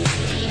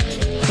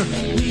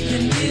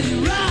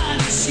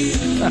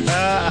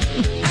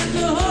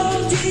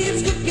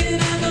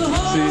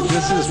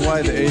 this is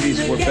why the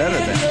 80s were better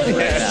than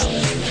right now.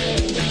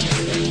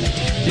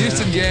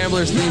 Houston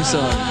Gamblers theme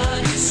song.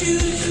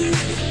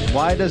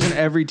 Why doesn't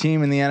every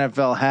team in the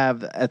NFL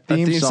have a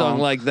theme song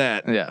like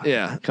that?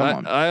 Yeah. Come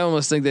on. I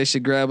almost think they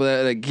should grab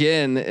that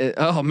again.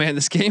 Oh man,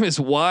 this game is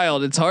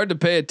wild. It's hard to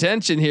pay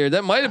attention here.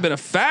 That might have been a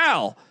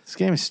foul. This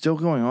game is still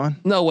going on.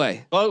 No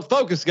way. Oh,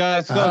 focus,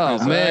 guys.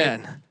 Focus. Oh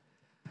man, right?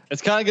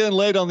 It's kind of getting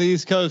late on the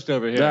East Coast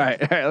over here. All right.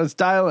 Let's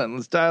dial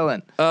in.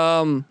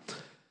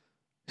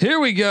 Here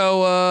we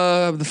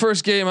go. The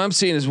first game I'm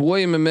seeing is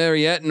William &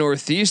 Mary at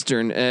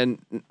Northeastern, and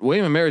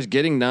William & Mary's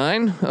getting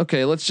 9.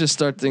 Okay, let's just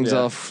start things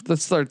off.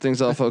 Let's start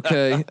things off.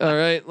 Okay, all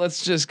right.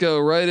 Let's just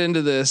go right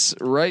into this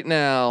right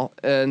now.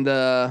 And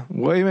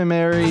William &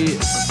 Mary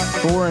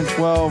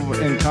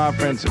 4-12 in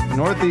conference.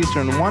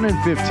 Northeastern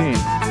 1-15,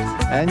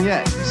 and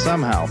yet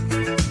somehow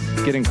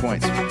getting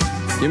points.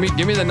 Give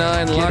me the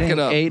 9. Lock it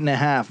up.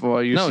 8.5.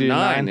 Well, you see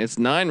 9. It's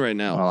 9 right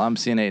now. Well, I'm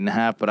seeing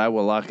 8.5, but I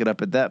will lock it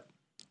up at that.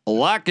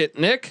 Lock it,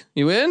 Nick.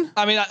 You in?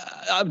 I mean,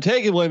 I'm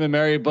taking William &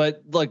 Mary,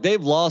 but like they've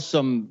lost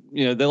some.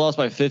 They lost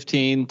by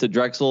 15 to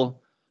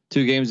Drexel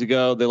 2 games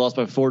ago. They lost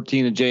by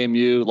 14 to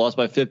JMU. Lost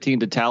by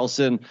 15 to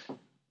Towson.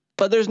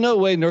 But there's no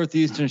way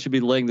Northeastern should be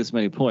laying this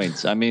many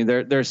points. I mean,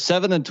 they're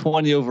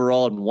 7-20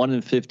 overall and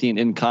 1-15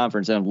 in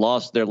conference and have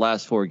lost their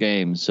last 4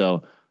 games.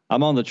 So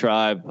I'm on the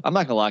Tribe. I'm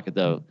not gonna lock it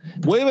though.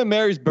 William &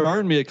 Mary's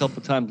burned me a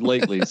couple times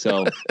lately,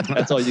 so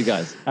that's all you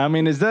guys. I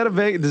mean, does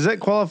that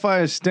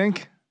qualify as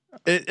stink?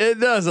 It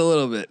does a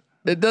little bit.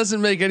 It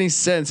doesn't make any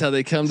sense how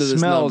they come to this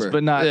Smells,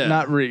 number. but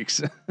not reeks.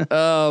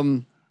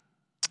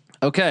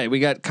 Okay, we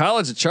got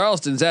College of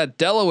Charleston's at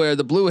Delaware.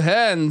 The Blue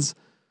Hens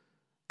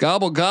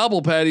gobble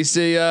gobble. Patty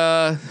C.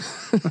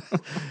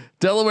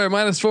 Delaware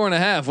minus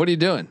 4.5. What are you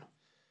doing?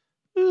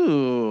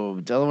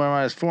 Ooh, Delaware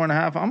minus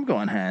 4.5. I'm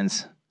going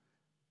Hens.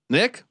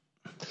 Nick?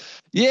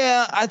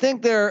 Yeah, I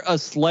think they're a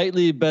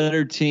slightly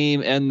better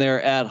team and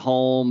they're at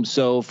home.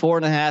 So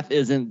 4.5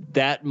 isn't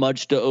that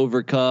much to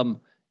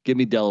overcome. Give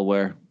me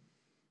Delaware.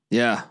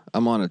 Yeah,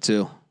 I'm on it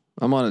too.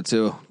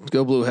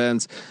 Go Blue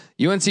Hens.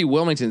 UNC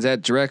Wilmington's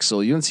at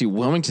Drexel. UNC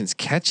Wilmington's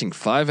catching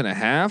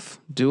 5.5.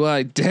 Do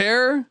I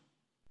dare?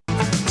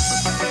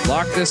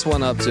 Lock this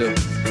one up too.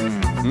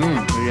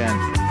 Again,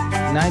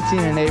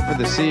 19-8 for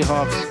the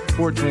Seahawks,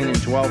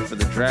 14-12 for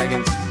the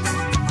Dragons.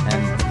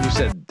 And you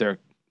said they're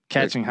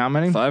catching how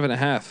many?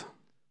 5.5.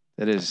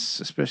 That is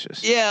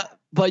suspicious. Yeah,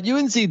 but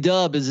UNC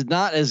Dub is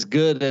not as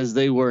good as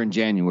they were in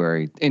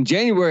January. In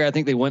January, I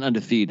think they went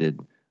undefeated.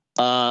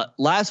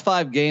 Last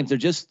 5 games, they're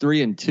just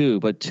 3-2,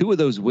 but 2 of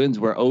those wins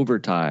were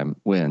overtime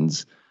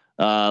wins.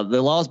 They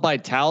lost by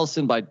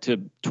Towson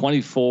to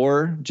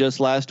 24 just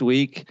last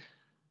week.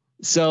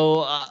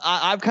 So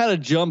I've kind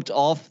of jumped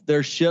off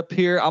their ship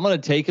here. I'm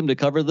going to take them to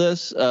cover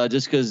this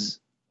just because.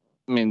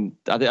 I mean,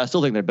 I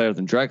still think they're better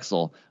than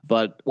Drexel,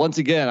 but once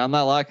again, I'm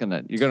not liking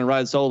it. You're going to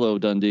ride solo,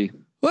 Dundee.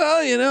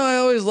 Well, I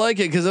always like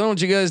it because I don't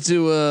want you guys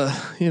to,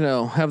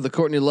 have the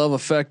Courtney Love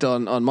effect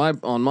on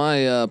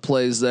my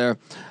plays there.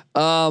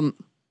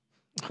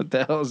 What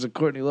the hell is the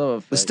Courtney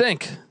Love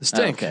effect? The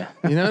stink. Okay.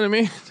 You know what I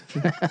mean?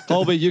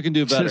 Colby, you can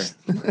do better.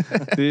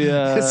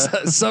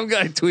 Some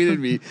guy tweeted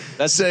me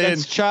saying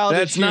that's childish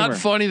that's humor. not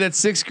funny.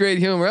 That's 6th grade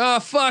humor. Oh,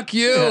 fuck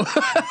you.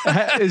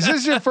 Is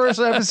this your first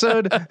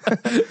episode?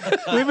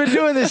 We've been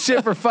doing this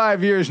shit for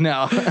 5 years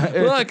now.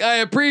 Look, I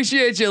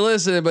appreciate you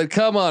listening, but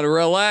come on,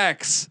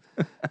 relax.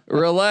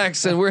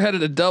 Relax, and we're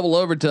headed to double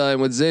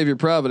overtime with Xavier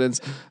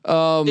Providence.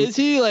 Is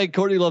he like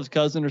Courtney Love's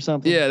cousin or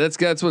something? Yeah,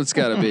 that's what it's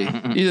got to be.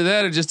 Either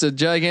that or just a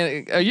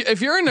gigantic.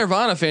 If you're a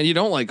Nirvana fan, you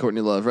don't like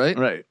Courtney Love, right?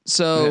 Right.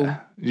 So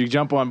you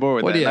jump on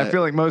board with that. I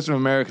feel like most of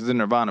America's a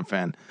Nirvana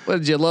fan. What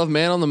did you love,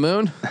 Man on the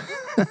Moon?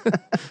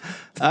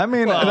 I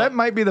mean, that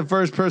might be the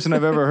first person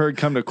I've ever heard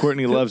come to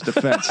Courtney Love's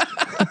defense.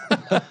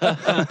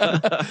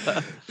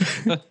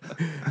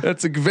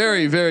 That's a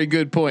very, very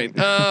good point.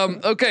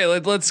 Okay,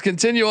 let's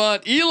continue on.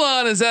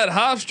 Elon is at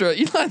Hofstra.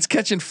 Elon's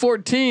catching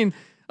 14.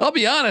 I'll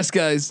be honest,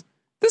 guys.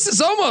 This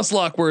is almost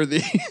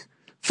lock-worthy.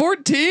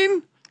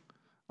 14?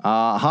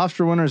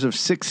 Hofstra winners of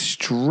 6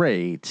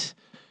 straight.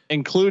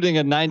 Including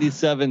a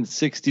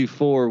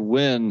 97-64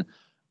 win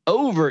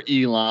over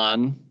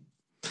Elon.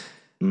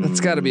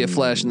 That's got to be a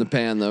flash in the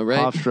pan, though,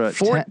 right? Hofstra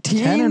 14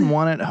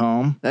 10-1 at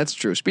home. That's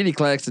true. Speedy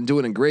Claxton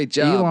doing a great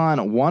job.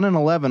 Elon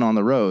 1-11 on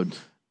the road.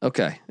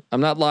 Okay,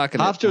 I'm not locking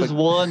Hofstra's it.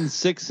 won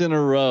 6 in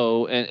a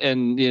row,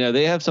 and you know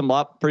they have some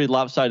pretty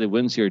lopsided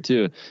wins here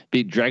too.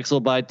 Beat Drexel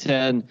by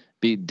 10,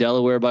 beat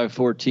Delaware by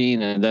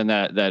 14, and then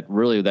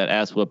that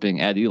ass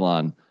whooping at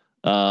Elon.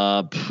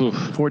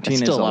 14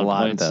 is a lot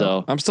of points, though.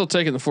 So I'm still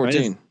taking the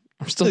 14. Right,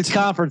 I'm still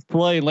conference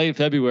play in late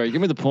February.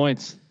 Give me the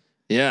points.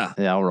 Yeah,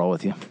 I'll roll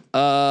with you.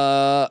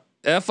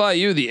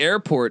 FIU, the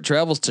airport,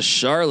 travels to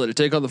Charlotte to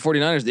take on the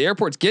 49ers. The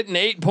airport's getting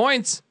 8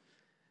 points.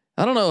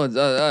 I don't know,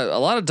 a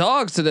lot of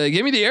dogs today.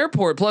 Give me the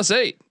airport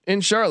 +8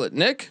 in Charlotte.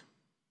 Nick?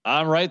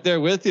 I'm right there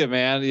with you,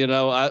 man. You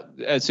know,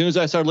 as soon as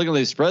I started looking at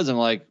these spreads, I'm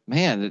like,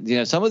 man, you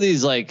know, some of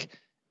these like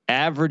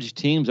average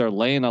teams are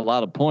laying a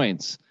lot of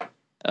points.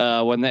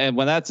 When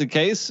that's the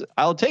case,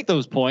 I'll take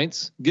those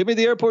points. Give me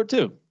the airport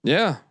too.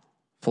 Yeah.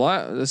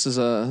 This is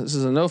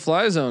a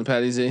no-fly zone,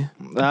 Patty Z.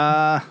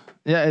 Yeah,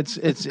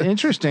 it's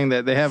interesting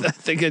that they have. I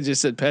think I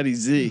just said Patty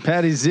Z.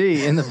 Patty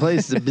Z in the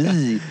place to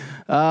be.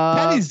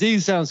 Patty Z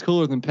sounds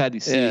cooler than Patty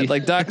C. Yeah,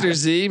 like Dr.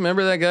 Z.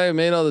 Remember that guy who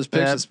made all those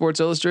pictures at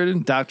Sports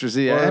Illustrated? Dr.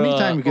 Z.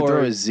 Anytime you could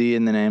throw a Z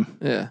in the name.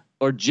 Yeah.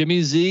 Or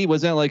Jimmy Z.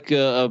 Wasn't that like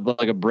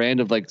a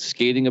brand of like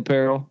skating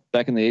apparel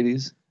back in the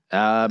 80s?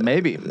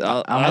 Maybe.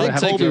 I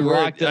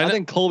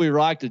think Colby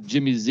rocked a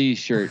Jimmy Z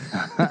shirt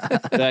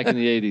back in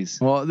the 80s.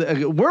 Well,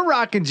 we're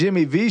rocking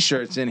Jimmy V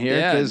shirts in here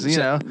because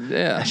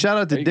shout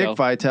out to Dick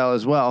Vitale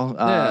as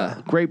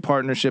well. Great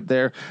partnership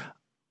there.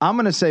 I'm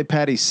gonna say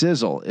Patty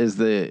Sizzle is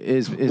my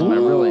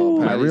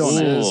real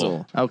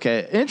name.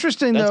 Okay,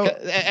 interesting though.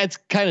 It's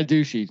kind of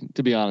douchey,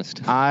 to be honest.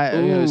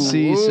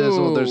 See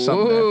Sizzle. There's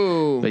something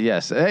there. But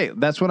yes, hey,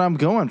 that's what I'm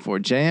going for.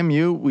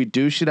 JMU, we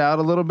douche it out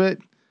a little bit.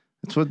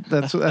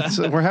 That's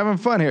we're having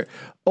fun here.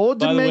 Old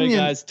Dominion, the way,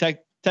 guys.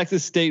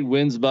 Texas State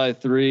wins by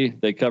 3.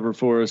 They cover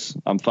for us.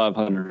 I'm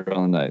 500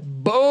 on the night.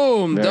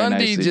 Boom! Very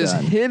Dundee just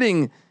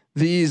hitting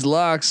these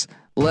locks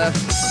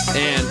left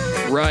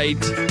and right.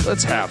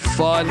 Let's have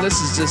fun. This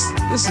is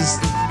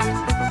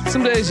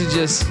some days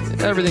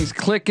everything's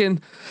clicking.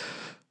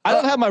 I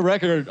don't have my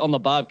record on the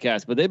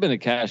Bobcats, but they've been a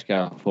cash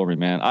cow for me,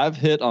 man. I've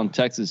hit on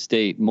Texas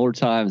State more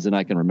times than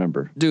I can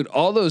remember. Dude,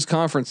 all those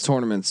conference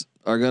tournaments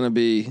are going to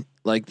be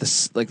like the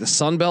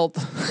Sun Belt,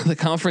 the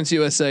Conference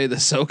USA, the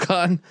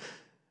SoCon.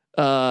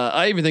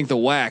 I even think the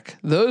WAC.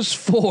 Those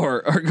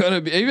 4 are going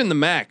to be, even the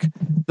MAC.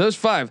 Those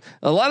 5.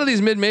 A lot of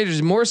these mid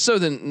majors, more so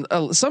than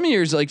some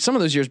years. Like some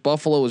of those years,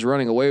 Buffalo was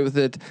running away with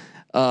it.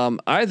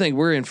 I think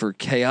we're in for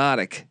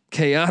chaotic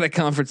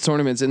conference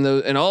tournaments in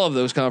all of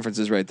those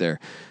conferences right there.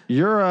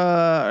 You're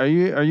are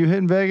you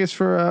hitting Vegas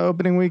for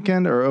opening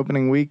weekend or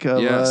opening week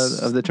of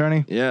the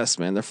tourney? Yes,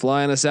 man. They're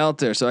flying us out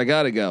there, so I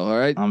got to go. All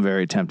right. I'm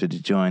very tempted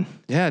to join.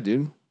 Yeah,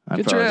 dude.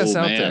 Get your ass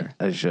out there.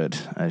 I should.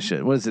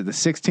 What is it? The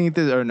 16th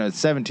is, or no,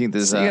 17th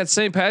is. So you got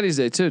St. Patty's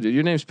Day too, dude.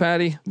 Your name's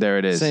Patty. There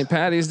it is. St.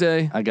 Patty's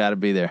Day. I got to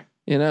be there.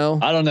 You know,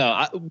 I don't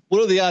know.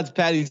 What are the odds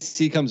Patty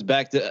C comes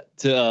back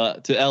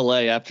to LA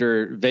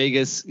after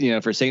Vegas, you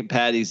know, for St.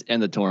 Patty's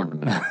and the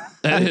tournament?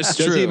 That is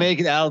true. Does he make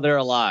it out of there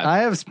alive? I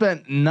have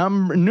spent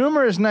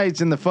numerous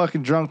nights in the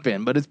fucking drunk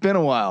bin, but it's been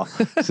a while,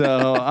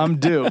 so I'm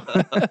due.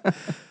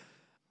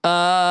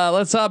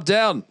 Let's hop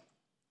down.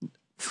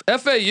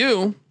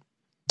 FAU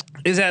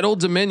is at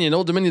Old Dominion.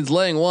 Old Dominion's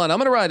laying 1. I'm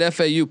going to ride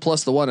FAU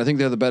plus the 1. I think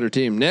they're the better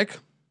team. Nick?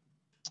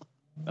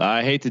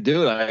 I hate to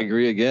do it. I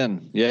agree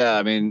again. Yeah,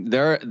 I mean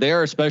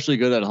they're especially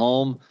good at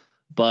home,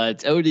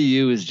 but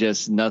ODU is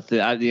just nothing.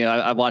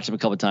 I've watched them a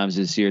couple of times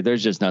this year.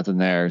 There's just nothing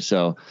there.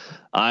 So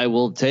I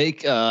will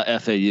take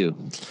FAU.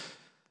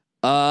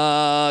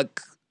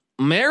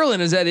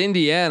 Maryland is at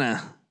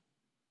Indiana.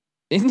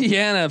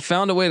 Indiana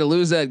found a way to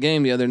lose that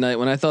game the other night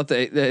when I thought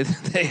they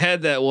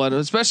had that one,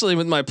 especially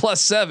with my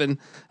 +7.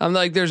 I'm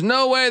like, there's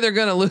no way they're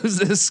going to lose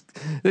this.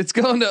 It's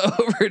going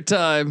to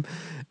overtime.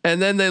 And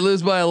then they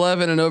lose by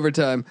 11 in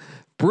overtime.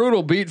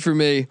 Brutal beat for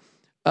me.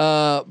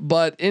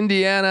 But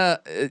Indiana,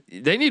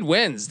 they need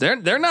wins.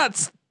 They're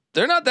not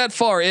that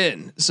far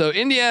in. So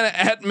Indiana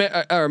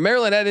or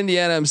Maryland at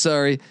Indiana. I'm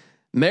sorry.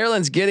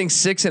 Maryland's getting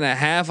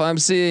 6.5. I'm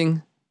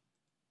seeing.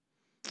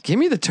 Give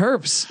me the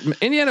Terps.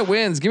 Indiana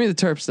wins. Give me the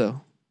Terps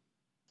though.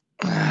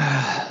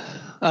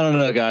 I don't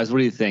know, guys. What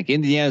do you think?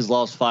 Indiana's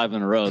lost 5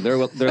 in a row.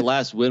 Their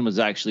last win was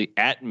actually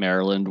at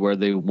Maryland, where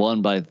they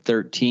won by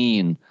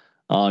 13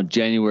 on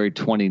January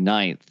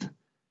 29th.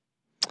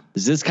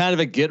 Is this kind of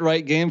a get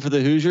right game for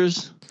the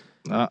Hoosiers?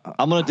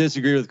 I'm going to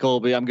disagree with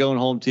Colby. I'm going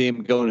home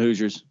team, going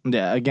Hoosiers.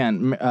 Yeah,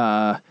 again,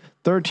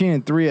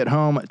 13-3 at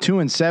home,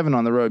 2-7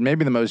 on the road.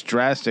 Maybe the most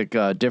drastic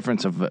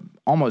difference of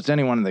almost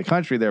anyone in the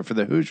country there for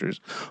the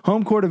Hoosiers.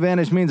 Home court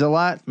advantage means a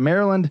lot.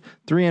 Maryland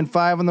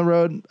 3-5 on the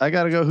road. I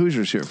got to go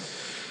Hoosiers here.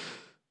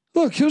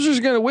 Look, Hoosiers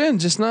are going to win,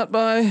 just not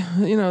by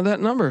that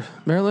number.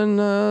 Maryland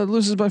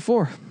loses by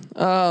 4.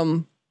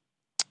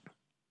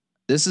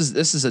 This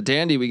is a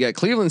dandy. We got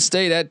Cleveland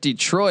State at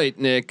Detroit,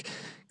 Nick.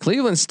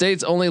 Cleveland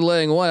State's only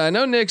laying 1. I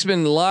know Nick's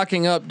been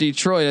locking up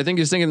Detroit. I think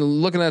he's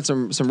looking at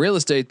some real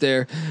estate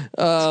there.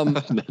 No,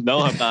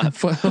 I'm not.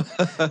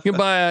 You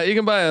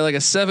can buy like a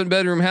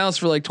 7-bedroom house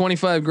for like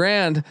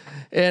 $25,000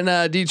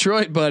 in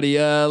Detroit, buddy.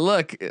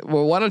 Look,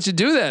 well, why don't you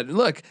do that?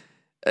 Look,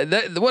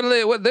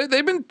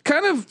 they've been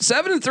kind of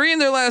 7-3 in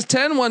their last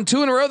 10, won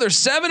 2 in a row. They're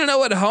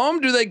 7-0 at home.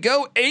 Do they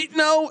go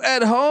 8-0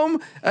 at home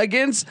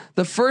against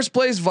the first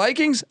place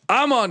Vikings?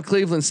 I'm on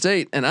Cleveland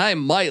State, and I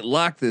might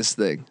lock this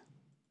thing.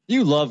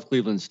 You love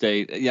Cleveland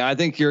State. Yeah, I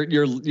think your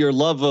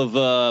love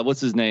of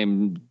what's his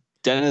name?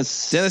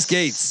 Dennis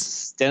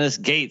Gates. Dennis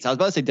Gates. I was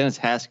about to say Dennis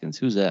Haskins.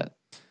 Who's that?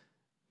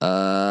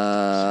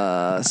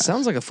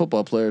 Sounds like a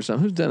football player or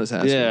something. Who's Dennis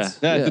Haskins?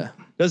 Yeah.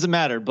 Doesn't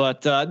matter.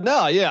 But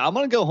no, yeah, I'm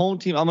gonna go home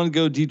team. I'm gonna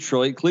go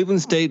Detroit.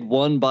 Cleveland State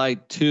won by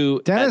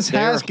 2. Dennis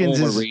Haskins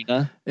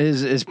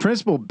is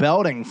Principal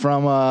Belding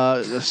from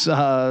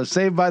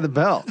Saved by the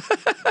Bell.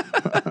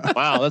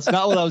 Wow, that's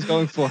not what I was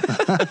going for.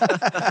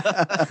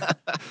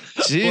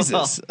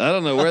 Jesus, I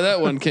don't know where that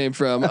one came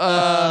from.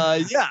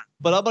 Yeah,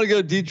 but I'm gonna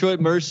go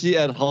Detroit Mercy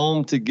at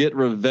home to get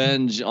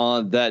revenge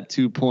on that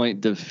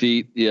 2-point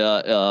defeat.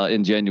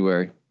 In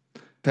January.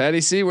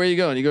 Patty C, where are you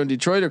going? You going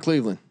Detroit or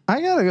Cleveland?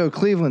 I gotta go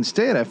Cleveland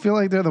State. I feel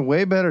like they're the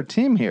way better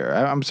team here.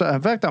 I'm sorry.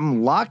 In fact,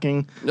 I'm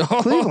locking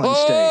Cleveland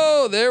State.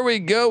 Oh, there we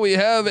go. We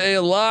have a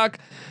lock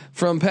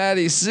from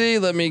Patty C.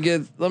 Let me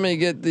get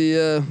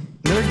the.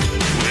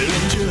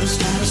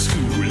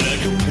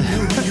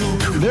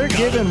 They're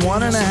given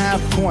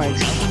 1.5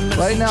 points.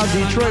 Right now,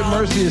 Detroit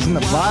Mercy is in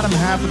the bottom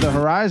half of the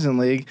Horizon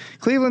League.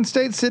 Cleveland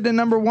State sitting at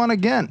number 1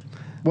 again.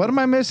 What am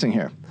I missing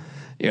here?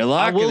 You're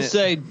locking I will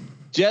say,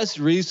 just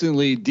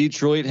recently,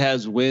 Detroit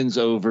has wins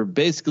over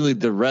basically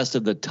the rest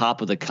of the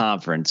top of the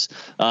conference.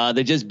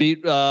 They just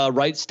beat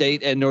Wright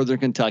State and Northern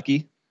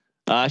Kentucky.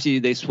 Actually,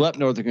 they swept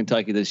Northern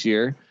Kentucky this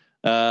year.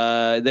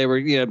 They were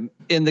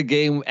in the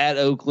game at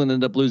Oakland,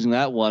 ended up losing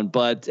that one.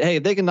 But hey,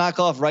 if they can knock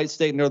off Wright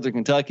State, Northern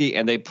Kentucky,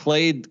 and they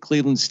played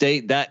Cleveland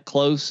State that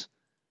close,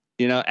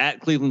 at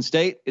Cleveland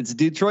State, it's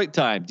Detroit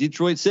time,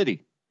 Detroit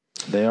City.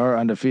 They are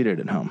undefeated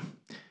at home.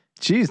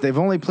 Jeez, they've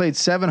only played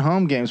 7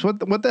 home games. What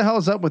the hell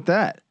is up with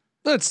that?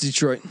 That's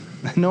Detroit.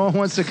 No one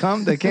wants to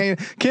come. They can't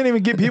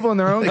even get people in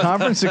their own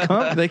conference to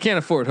come. They can't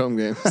afford home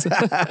games.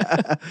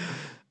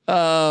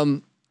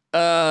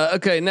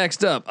 Okay,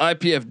 next up,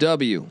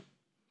 IPFW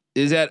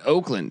is at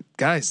Oakland.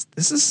 Guys,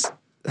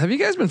 have you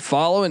guys been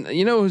following?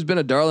 You know who's been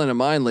a darling of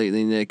mine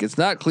lately, Nick? It's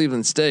not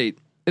Cleveland State.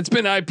 It's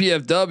been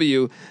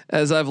IPFW,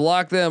 as I've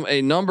locked them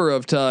a number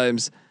of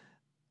times.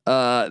 They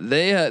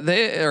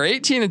are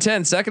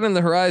 18-10, second in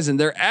the Horizon.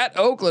 They're at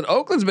Oakland.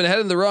 Oakland's been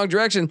heading the wrong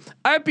direction.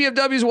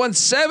 IPFW's won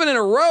 7 in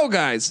a row,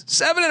 guys.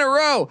 7 in a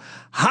row.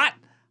 Hot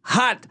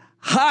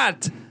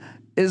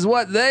is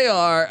what they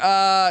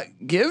are.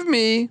 Give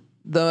me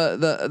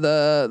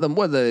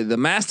the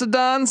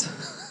Mastodons.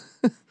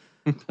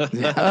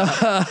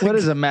 What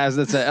is a mass?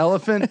 That's an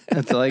elephant.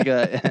 It's like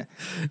a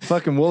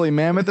fucking woolly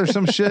mammoth or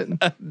some shit.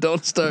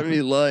 Don't start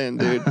me lying,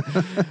 dude.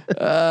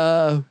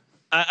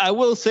 I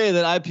will say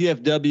that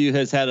IPFW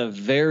has had a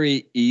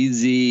very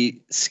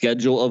easy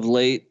schedule of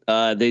late.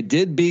 They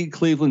did beat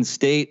Cleveland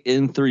State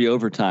in 3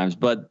 overtimes,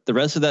 but the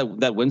rest of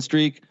that win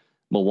streak: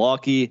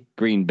 Milwaukee,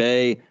 Green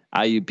Bay,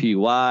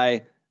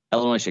 IUPUI,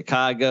 Illinois,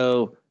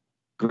 Chicago,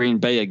 Green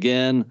Bay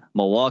again,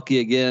 Milwaukee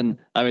again.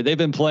 I mean, they've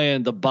been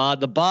playing the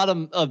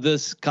bottom of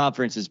this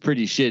conference is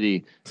pretty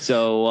shitty.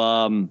 So,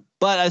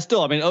 but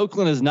I mean,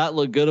 Oakland has not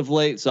looked good of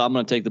late. So I'm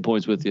going to take the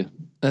points with you.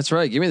 That's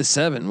right. Give me the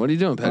 7. What are you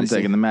doing, Patty? I'm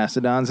taking the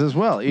Mastodons as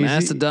well. Easy.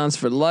 Mastodons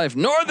for life.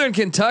 Northern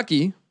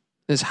Kentucky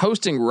is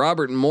hosting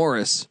Robert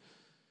Morris.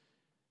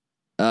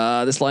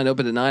 This line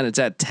opened at 9. It's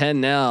at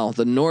 10 now.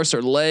 The Norse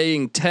are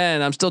laying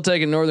 10. I'm still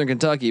taking Northern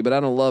Kentucky, but I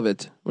don't love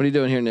it. What are you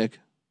doing here, Nick?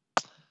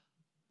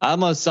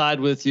 I'm gonna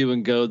side with you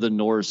and go the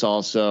Norse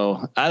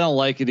also. I don't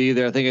like it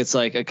either. I think it's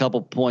like a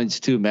couple points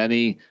too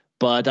many,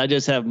 but I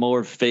just have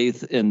more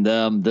faith in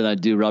them than I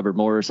do Robert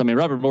Morris. I mean,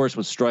 Robert Morris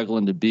was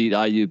struggling to beat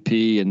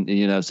IUP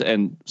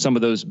and some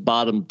of those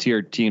bottom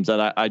tier teams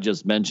that I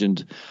just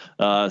mentioned.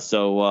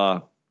 Yeah,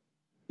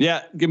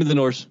 give me the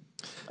Norse.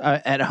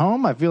 At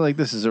home, I feel like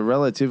this is a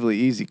relatively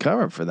easy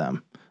cover for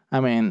them. I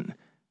mean,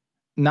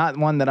 not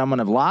one that I'm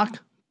going to lock,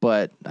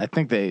 but I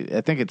think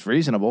it's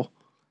reasonable.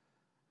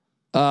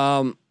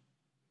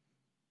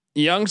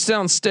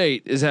 Youngstown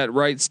State is at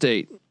Wright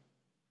State.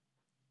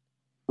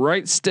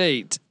 Wright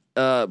State.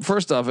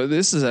 First off,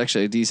 this is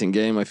actually a decent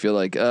game. I feel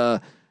like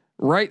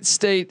Wright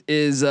State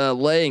is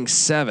laying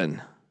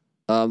 7.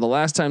 The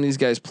last time these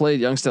guys played,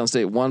 Youngstown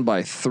State won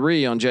by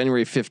 3 on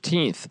January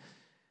 15th.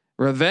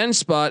 Revenge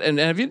spot. And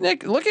if you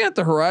Nick looking at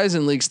the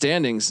Horizon League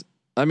standings,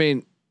 I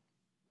mean,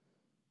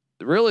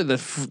 really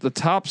the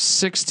top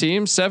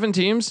 7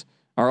 teams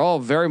are all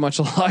very much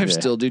alive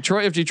still.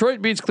 Detroit, if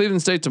Detroit beats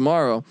Cleveland State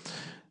tomorrow,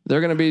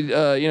 they're going to be,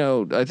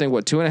 I think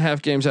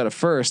 2.5 games out of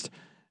first.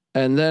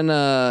 And then,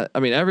 I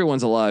mean,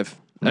 everyone's alive.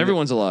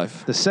 Everyone's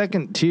alive. The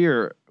second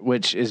tier,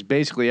 which is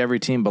basically every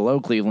team below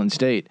Cleveland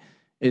State,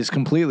 is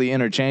completely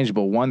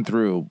interchangeable. 1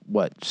 through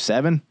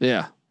 7?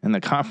 Yeah. In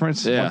the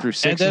conference, 1 through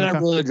 6. And then it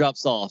really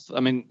drops off.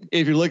 I mean,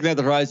 if you're looking at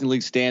the Horizon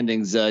League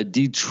standings,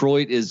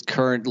 Detroit is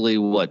currently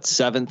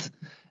 7th.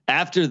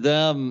 After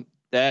them,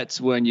 that's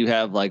when you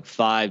have like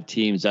 5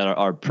 teams that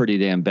are pretty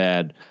damn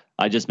bad.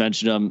 I just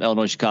mentioned them: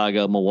 Illinois,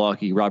 Chicago,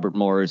 Milwaukee, Robert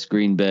Morris,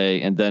 Green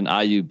Bay, and then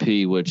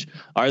IUP. Which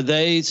are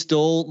they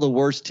still the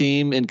worst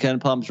team in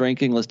Ken Palm's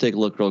ranking? Let's take a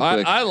look real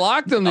quick. I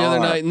locked them the other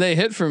night and they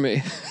hit for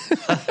me.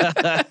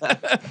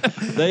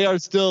 They are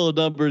still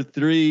number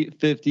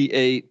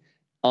 358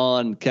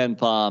 on Ken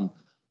Palm.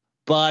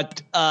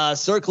 But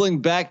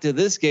circling back to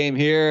this game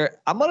here,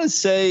 I'm gonna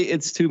say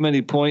it's too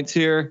many points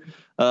here.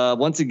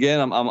 Once again,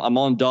 I'm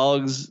on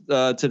dogs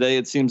today.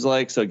 It seems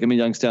like, so give me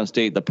Youngstown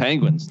State, the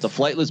Penguins, the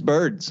flightless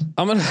birds.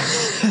 I'm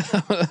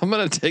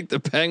gonna take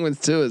the Penguins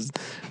too, as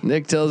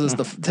Nick tells us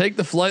to take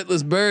the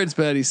flightless birds.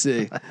 Patty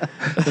C. Is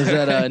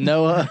that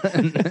Noah?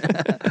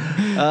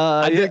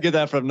 I did get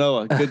that from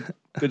Noah.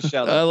 Good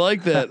shout out. I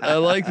like that. I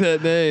like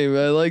that name.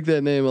 I like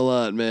that name a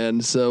lot,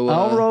 man. So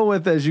I'll roll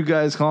with, as you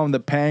guys call them, the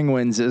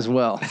Penguins as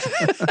well.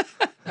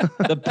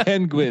 The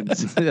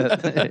Penguins. Yeah,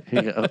 there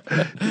you go.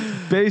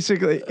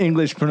 Basically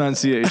English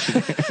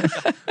pronunciation.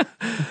 They're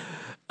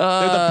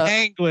the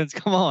Penguins.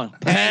 Come on.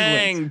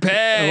 Penguins.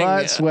 Pang. A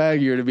lot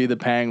swaggier to be the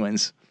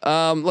Penguins.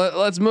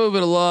 Let's move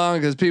it along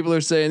because people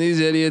are saying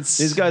these idiots.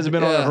 These guys have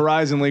been on the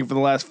Horizon League for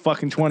the last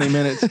fucking 20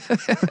 minutes.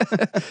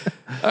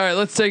 All right,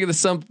 let's take it to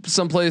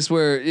some place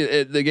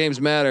where the games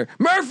matter.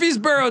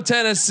 Murfreesboro,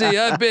 Tennessee.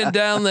 I've been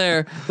down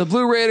there. The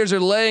Blue Raiders are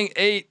laying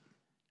 8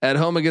 at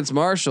home against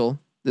Marshall.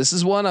 This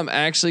is one I'm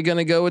actually going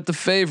to go with the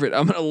favorite.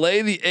 I'm going to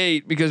lay the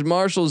 8 because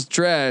Marshall's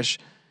trash.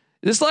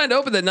 This line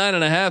opened at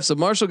 9.5, so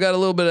Marshall got a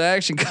little bit of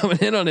action coming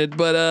in on it.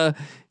 But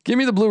give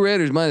me the Blue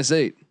Raiders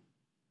 -8.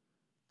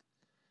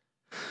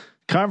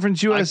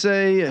 Conference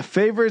USA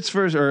favorites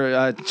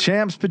versus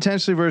champs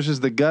potentially versus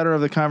the gutter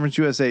of the Conference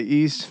USA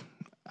East.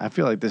 I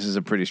feel like this is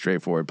a pretty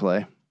straightforward play.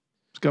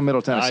 Let's go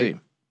Middle Tennessee.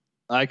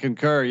 I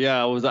concur.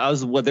 Yeah, I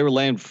was what they were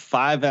laying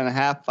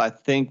 5.5, I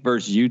think,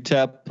 versus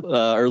UTEP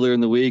earlier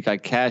in the week. I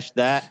cashed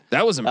that.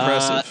 That was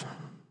impressive.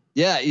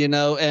 Yeah,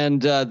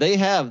 and they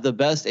have the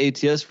best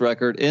ATS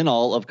record in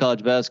all of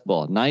college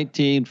basketball,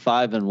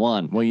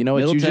 19-5-1. Well, you know what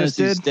Middle you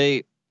Tennessee just did?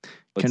 State.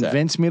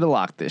 Convince me to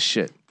lock this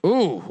shit.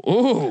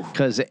 Ooh.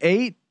 Because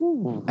 8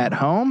 at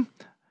home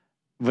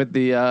with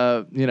the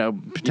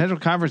potential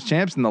conference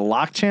champs and the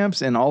lock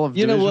champs and all of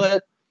you know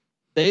what.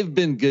 They've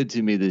been good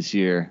to me this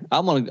year.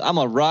 I'm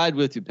gonna ride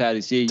with you, Patty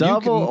C.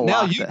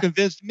 Now you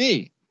convinced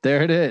me.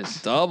 There it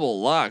is. Double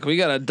lock. We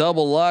got a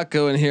double lock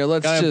going here.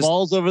 Let's just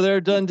balls over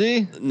there,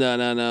 Dundee.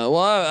 No.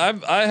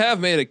 Well, I have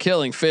made a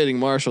killing fading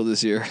Marshall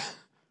this year.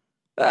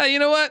 You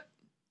know what?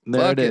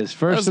 There Fuck it is.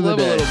 First Let's of the live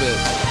day. a little bit.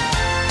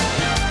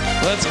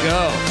 Let's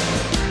go.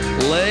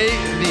 Lay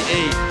the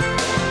 8.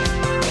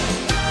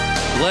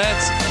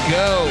 Let's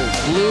go,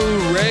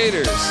 Blue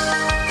Raiders.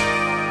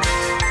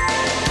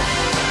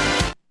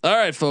 All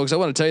right, folks. I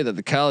want to tell you that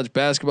the college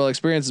basketball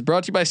experience is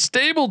brought to you by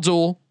Stable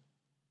Duel.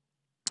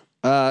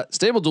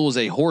 Stable Duel is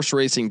a horse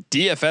racing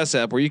DFS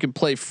app where you can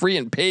play free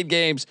and paid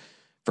games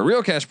for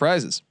real cash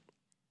prizes.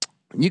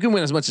 You can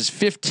win as much as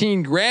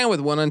 $15,000 with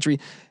one entry.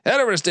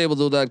 Head over to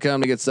StableDuel.com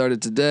to get started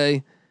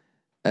today.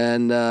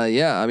 And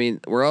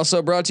we're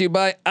also brought to you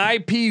by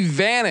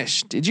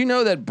IPVanish. Did you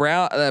know that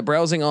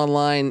browsing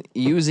online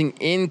using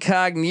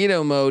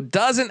incognito mode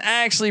doesn't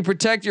actually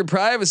protect your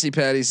privacy,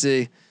 Patty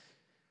C?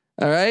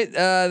 All right,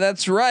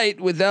 that's right.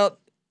 Without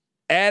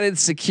added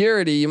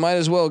security, you might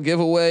as well give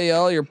away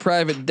all your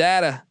private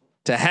data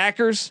to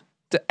hackers,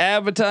 to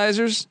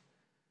advertisers,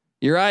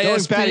 your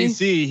ISP. Patty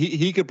C,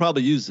 he could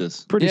probably use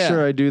this. Pretty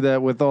sure I do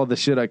that with all the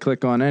shit I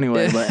click on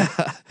anyway.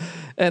 But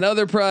and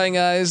other prying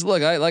eyes.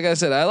 Look, like I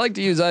said, I like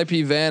to use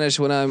IPVanish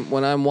when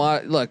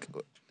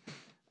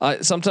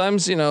I'm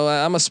sometimes,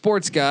 I'm a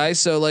sports guy,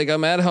 so like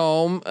I'm at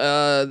home.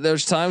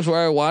 There's times where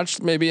I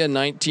watched maybe a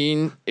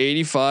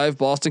 1985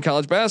 Boston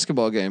College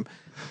basketball game.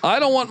 I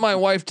don't want my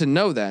wife to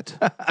know that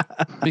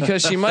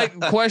because she might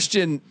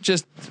question.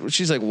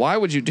 She's like, "Why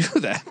would you do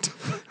that?"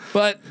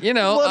 But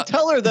well,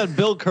 tell her that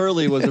Bill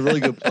Curley was a really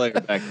good player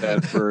back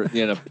then for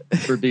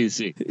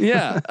DC.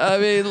 Yeah, I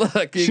mean,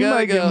 look, she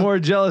might get more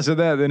jealous of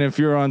that than if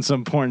you're on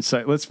some porn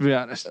site. Let's be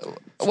honest.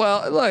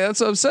 Well, look, that's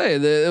what I'm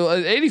saying.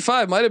 The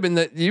 85 might have been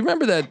that. You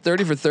remember that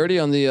 30 for 30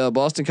 on the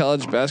Boston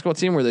College basketball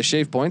team where they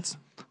shave points?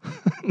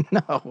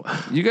 No,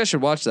 you guys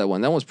should watch that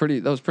one. That was pretty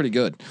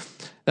good.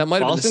 That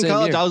might have been the Boston same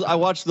College. year. I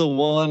watched the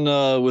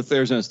one with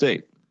Arizona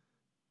State.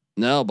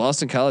 No,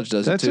 Boston College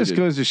does That it too. just dude.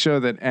 goes to show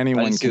that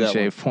anyone see can that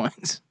shave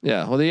points.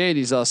 Yeah, well, the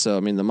 '80s also.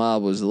 I mean, the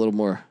mob was a little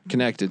more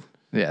connected.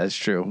 Yeah, that's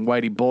true.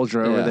 Whitey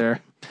Bulger over Yeah.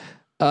 there.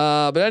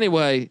 But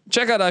anyway,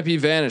 check out IP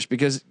Vanish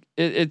because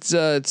it's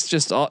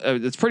just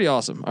it's pretty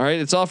awesome. All right,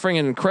 it's offering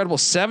an incredible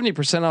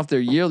 70% off their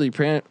yearly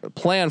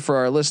plan for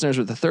our listeners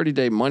with a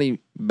 30-day money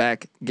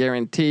back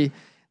guarantee.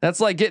 That's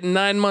like getting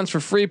 9 months for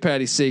free,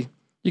 Patty C.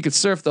 You could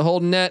surf the whole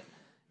net.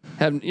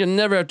 You'll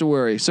never have to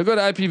worry. So go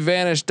to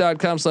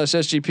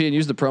ipvanish.com/SGP and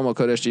use the promo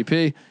code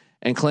SGP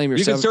and claim your.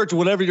 You can search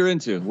whatever you're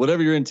into.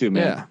 Whatever you're into,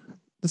 man. Yeah.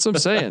 That's what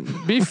I'm saying.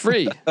 Be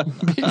free.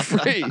 Be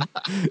free.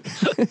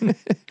 You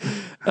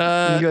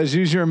guys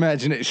use your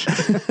imagination.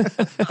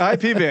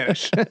 IP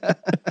Vanish.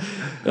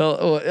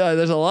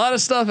 There's a lot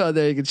of stuff out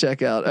there you can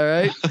check out. All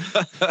right.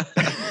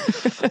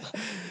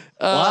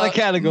 A lot of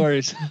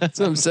categories. That's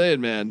what I'm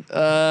saying, man.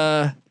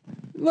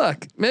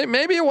 Look,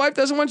 maybe your wife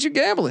doesn't want you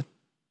gambling.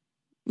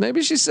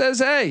 Maybe she says,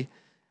 "Hey,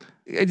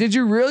 did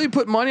you really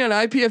put money on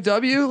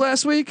IPFW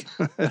last week?"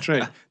 That's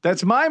right.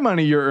 That's my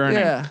money you're earning.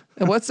 Yeah.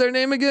 And what's their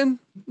name again?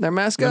 Their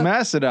mascot? The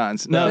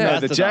Mastodons. No,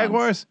 Yeah. the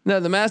Jaguars. No,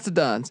 the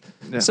Mastodons.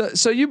 Yeah.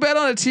 So you bet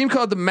on a team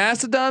called the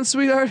Mastodons,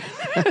 sweetheart?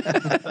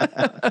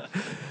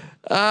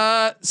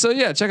 So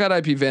yeah, check out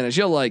IP Vanish.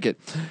 You'll like it.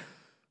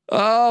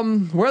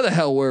 Where the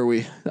hell were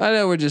we? I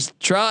know we're just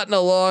trotting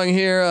along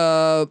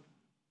here.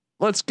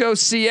 Let's go.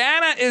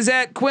 Siena is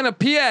at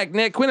Quinnipiac.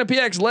 Nick,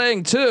 Quinnipiac's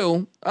laying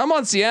 2. I'm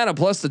on Siena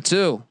plus the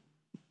 2.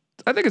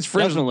 I think it's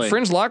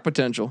fringe lock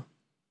potential.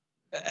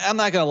 I'm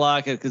not gonna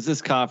lock it because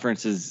this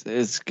conference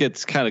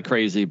gets kind of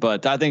crazy,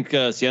 but I think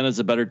Siena's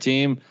a better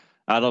team.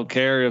 I don't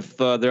care if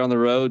they're on the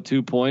road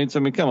 2 points.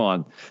 I mean, come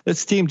on,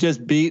 this team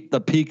just beat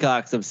the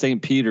Peacocks of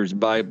St. Peter's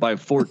by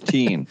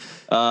 14.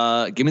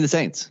 Give me the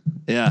Saints.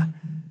 Yeah,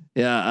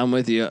 I'm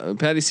with you,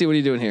 Patty C. What are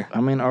you doing here?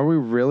 I mean, are we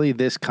really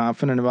this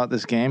confident about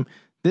this game?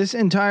 This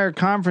entire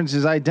conference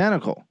is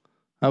identical.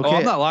 Okay, Oh,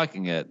 I'm not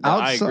locking it.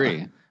 I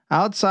agree.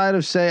 Outside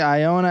of say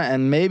Iona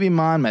and maybe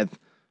Monmouth,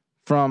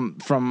 from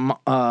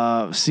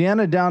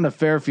Siena down to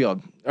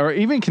Fairfield or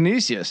even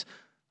Canisius,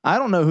 I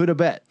don't know who to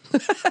bet.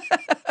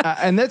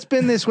 And that's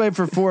been this way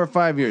for 4 or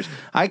 5 years.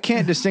 I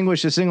can't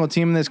distinguish a single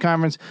team in this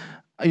conference.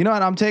 You know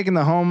what? I'm taking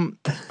the home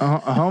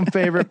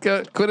favorite.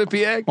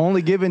 Quinnipiac.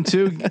 Only given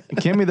 2.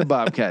 Give me the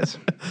Bobcats.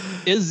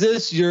 Is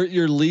this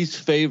your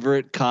least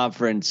favorite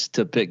conference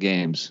to pick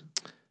games?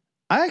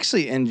 I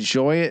actually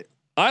enjoy it.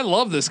 I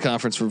love this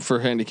conference for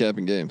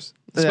handicapping games,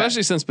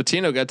 especially since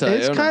Patino got to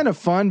It's Iona. kind of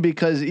fun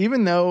because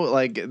even though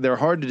like they're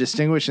hard to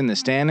distinguish in the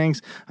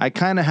standings, I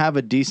kind of have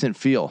a decent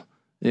feel,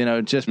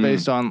 just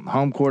based on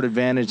home court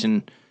advantage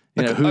and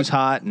who's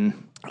hot and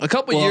a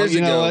couple years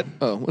ago.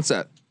 Oh, what's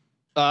that?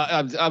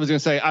 I was going to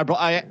say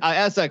I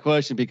asked that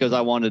question because I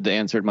wanted to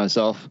answer it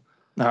myself.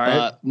 All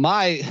right.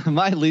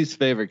 My least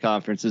favorite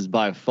conference is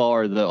by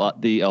far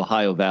the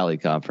Ohio Valley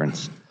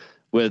Conference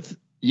with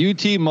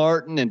UT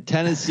Martin and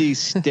Tennessee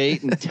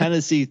State and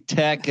Tennessee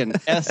Tech and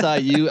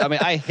SIU. I mean,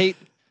 I hate.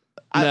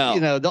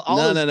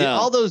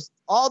 All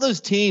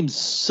those teams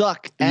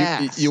suck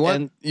ass. You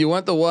want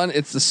the one?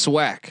 It's the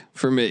SWAC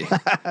for me.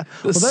 Well,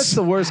 that's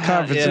the worst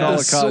conference in all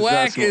of college SWAC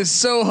basketball. is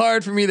so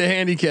hard for me to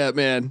handicap,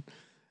 man.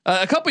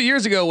 A couple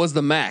years ago was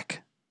the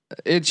MAC.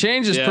 It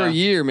changes per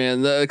year,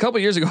 man. A couple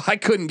years ago, I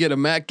couldn't get a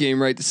MAC game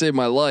right to save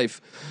my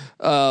life.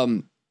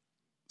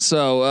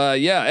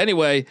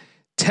 Anyway,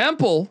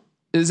 Temple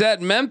is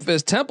at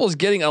Memphis. Temple's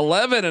getting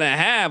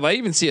 11.5. I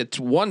even see a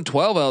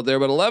 112 out there,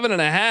 but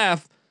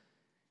 11.5.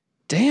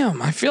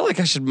 Damn, I feel like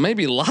I should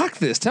maybe lock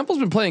this. Temple's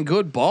been playing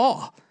good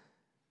ball.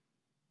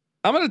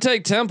 I'm going to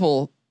take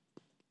Temple.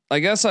 I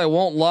guess I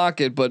won't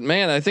lock it, but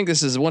man, I think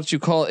this is what you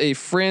call a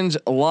fringe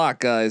lock,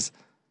 guys.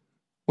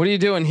 What are you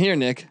doing here,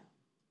 Nick?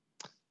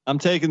 I'm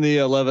taking the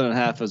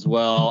 11.5 as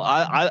well.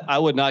 I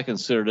would not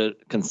consider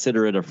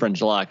it a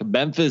fringe lock.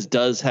 Memphis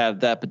does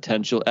have that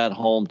potential at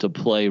home to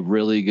play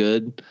really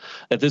good.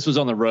 If this was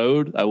on the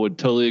road, I would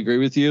totally agree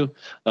with you.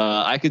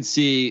 I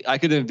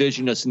could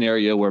envision a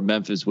scenario where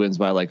Memphis wins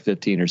by like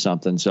 15 or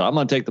something. So I'm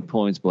going to take the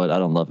points, but I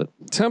don't love it.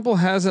 Temple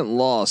hasn't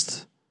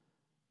lost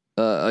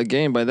a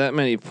game by that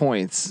many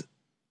points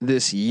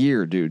this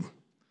year, dude.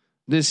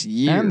 This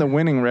year. And the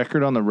winning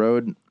record on the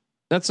road.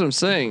 That's what I'm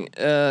saying.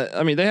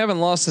 I mean, they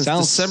haven't lost since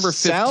December 15th.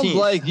 Sounds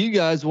like you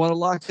guys want to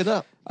lock it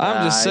up.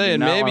 I'm just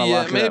saying,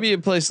 maybe you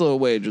place a little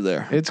wager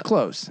there. It's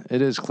close.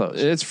 It is close.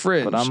 It's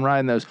fringe. But I'm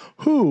riding those.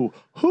 Who?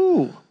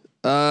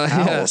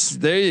 Yes,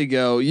 there you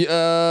go.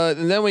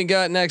 And then we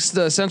got next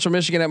Central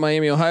Michigan at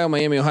Miami, Ohio.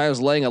 Miami,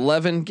 Ohio's laying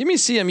 11. Give me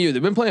CMU. They've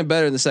been playing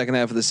better in the second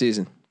half of the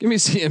season. Give me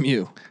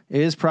CMU.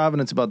 Is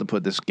Providence about to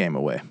put this game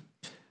away?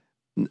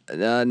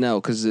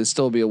 No, because it'd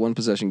still be a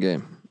 1-possession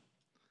game.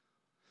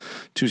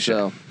 Touche.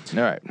 So,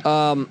 all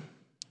right.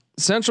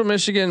 Central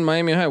Michigan,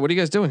 Miami, Ohio. What are you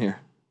guys doing here?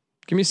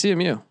 Give me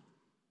CMU.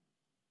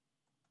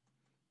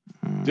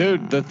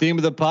 Dude, the theme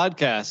of the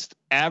podcast,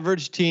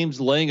 average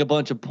teams laying a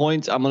bunch of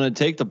points. I'm going to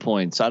take the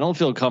points. I don't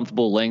feel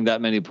comfortable laying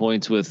that many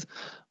points with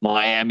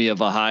Miami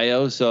of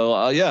Ohio.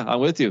 So yeah, I'm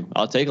with you.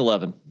 I'll take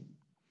 11.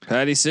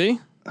 Patty C.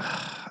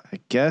 I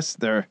guess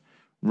they're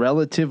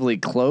relatively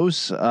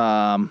close.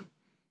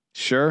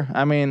 Sure.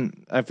 I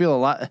mean, I feel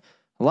a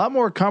lot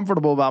more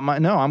comfortable about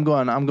I'm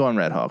going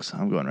Red Hawks.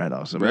 I'm going Red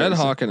Hawks. Red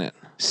Hawking it.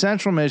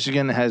 Central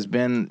Michigan has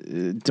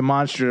been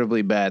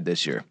demonstratively bad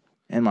this year,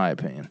 in my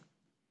opinion.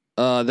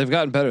 They've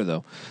gotten better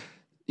though.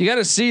 You got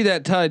to see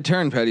that tide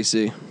turn, Patty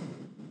C.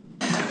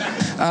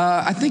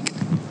 I think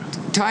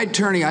tide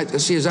turning.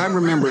 As I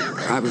remember,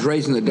 I was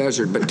raised in the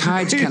desert, but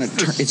tides kind of.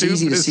 It's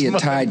easy to see a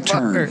tide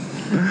turn.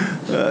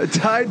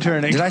 Tide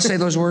turning. Did I say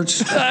those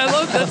words? I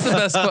love that's the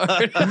best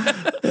part.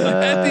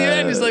 At the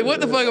end, he's like,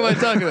 "What the fuck am I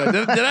talking about?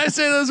 Did I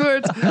say those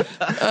words?"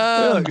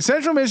 Look,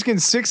 Central Michigan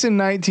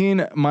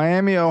 6-19,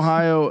 Miami,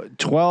 Ohio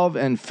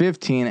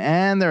 12-15,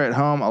 and they're at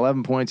home.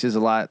 11 points is a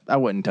lot. I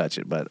wouldn't touch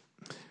it, but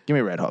give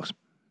me Red Hawks.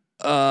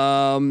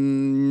 No,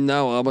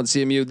 I'm on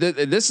CMU.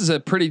 This is a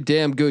pretty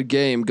damn good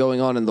game going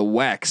on in the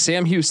WAC.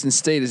 Sam Houston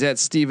State is at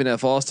Stephen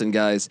F. Austin,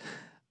 guys.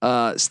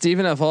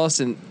 Stephen F.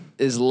 Austin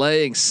is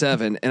laying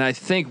 7, and I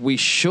think we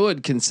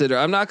should consider.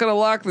 I'm not going to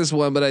lock this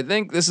one, but I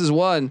think this is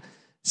one.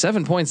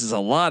 7 points is a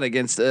lot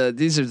against.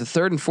 These are the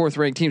 3rd and 4th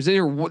ranked teams.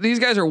 These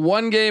guys are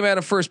one game out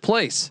of first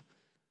place.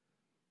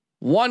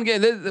 One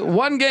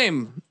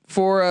game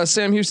for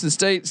Sam Houston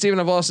State. Stephen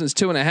F. Austin is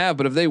 2.5,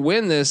 but if they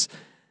win this,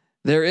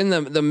 they're in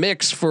the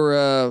mix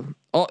for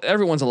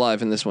everyone's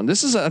alive in this one.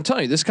 I'm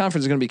telling you, this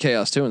conference is going to be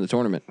chaos too in the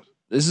tournament.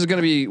 This is going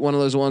to be one of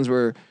those ones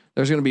where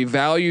there's going to be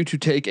value to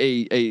take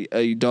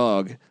a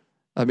dog.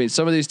 I mean,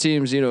 some of these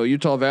teams,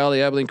 Utah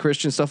Valley, Abilene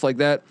Christian, stuff like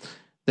that,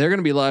 they're going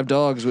to be live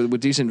dogs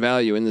with decent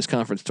value in this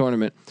conference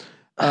tournament.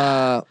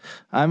 I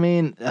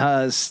mean,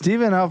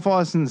 Stephen F.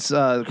 Austin's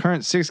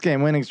current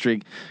 6-game winning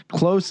streak,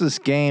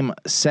 closest game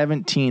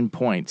 17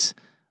 points.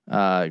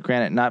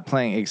 Granted, not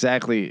playing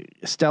exactly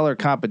stellar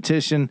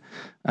competition.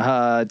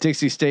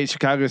 Dixie State,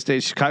 Chicago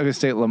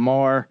State,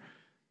 Lamar,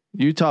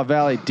 Utah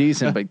Valley,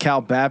 decent, but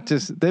Cal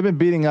Baptist, they've been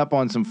beating up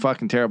on some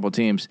fucking terrible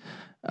teams.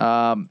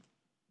 I'm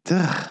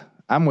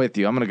with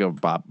you. I'm going to go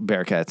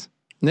Bearcats.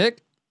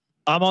 Nick?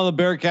 I'm on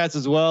the Bearcats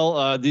as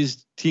well.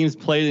 These teams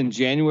played in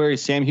January.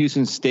 Sam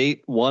Houston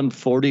State won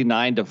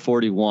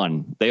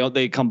 49-41.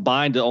 They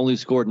combined to only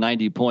scored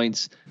 90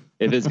 points.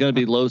 If it's going to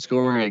be low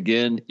scoring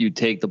again, you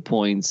take the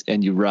points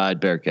and you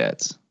ride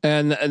Bearcats.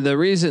 And the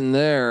reason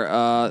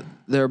they're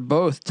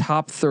both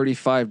top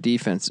 35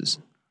 defenses.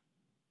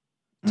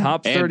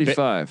 Top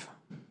 35.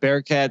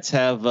 Bearcats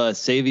have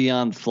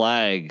Savion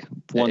Flagg,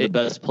 one of the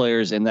best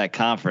players in that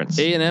conference.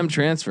 A&M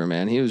transfer,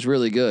 man. He was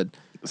really good.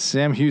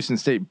 Sam Houston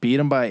State beat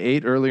them by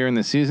 8 earlier in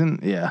the season.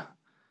 Yeah.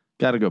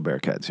 Got to go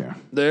Bearcats here.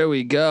 There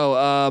we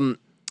go.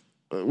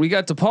 We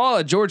got DePaul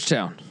at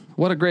Georgetown.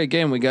 What a great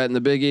game we got in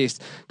the Big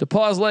East.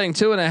 DePaul's laying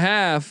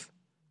 2.5.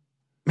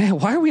 Man,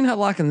 why are we not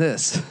locking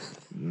this?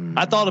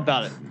 I thought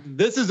about it.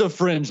 This is a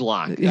fringe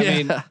lock. I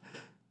mean,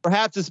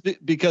 perhaps it's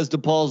because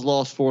DePaul's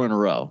lost 4 in a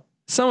row.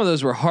 Some of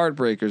those were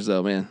heartbreakers,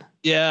 though, man.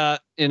 Yeah,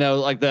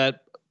 like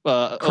that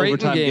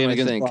overtime game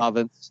against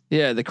Providence.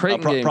 Yeah, the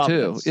Creighton game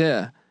Providence. too.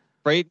 Yeah,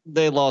 Creighton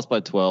they lost by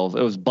 12.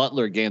 It was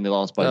Butler game they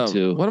lost by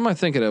 2. What am I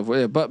thinking of?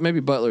 Yeah, but maybe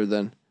Butler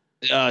then.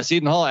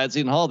 Seton Hall at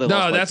Seton Hall. They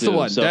lost that's by 2, the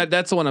one. So.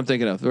 That's the one I'm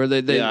thinking of. Where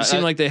they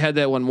seemed like they had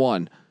that one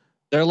won.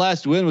 Their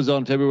last win was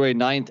on February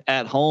 9th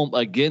at home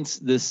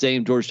against this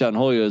same Georgetown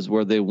Hoyas,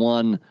 where they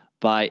won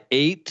by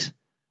 8.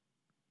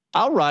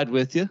 I'll ride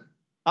with you.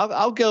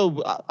 I'll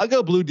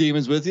go Blue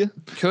Demons with you.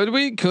 Could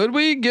we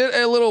get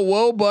a little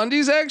Woe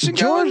Bundy's action?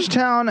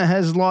 Georgetown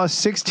has lost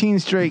 16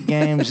 straight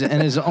games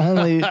and is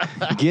only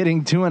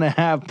getting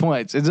 2.5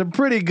 points. It's a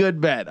pretty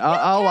good bet.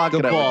 I'll lock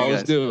it up.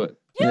 Let's do it.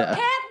 You can't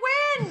win.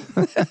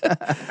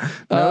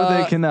 No,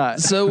 they cannot.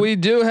 So we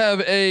do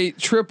have a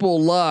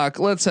triple lock.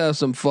 Let's have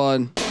some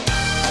fun.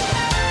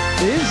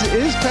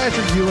 Is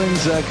Patrick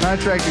Ewing's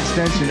contract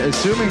extension,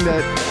 assuming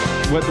that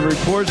what the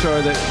reports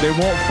are that they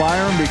won't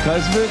fire him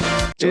because of it,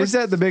 is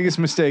that the biggest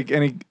mistake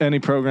any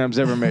program's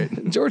ever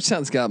made?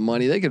 Georgetown's got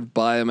money; they could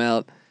buy him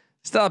out.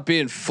 Stop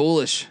being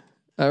foolish.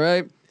 All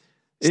right.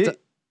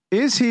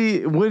 Is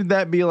he? Would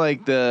that be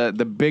like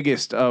the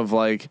biggest of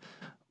like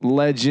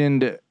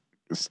legend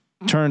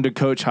turn to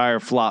coach hire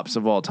flops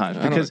of all time?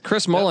 Because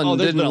Chris Mullen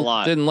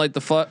didn't like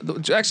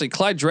the actually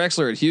Clyde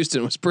Drexler at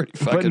Houston was pretty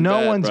fucking but no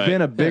bad, one's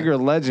been a bigger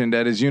legend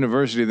at his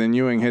university than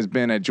Ewing has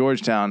been at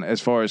Georgetown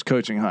as far as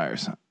coaching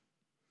hires.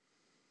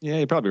 Yeah,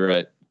 you're probably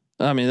right.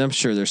 I mean, I'm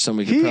sure there's some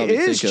we could probably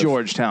think of. He is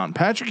Georgetown.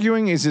 Patrick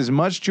Ewing is as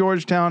much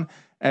Georgetown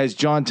as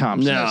John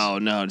Thompson.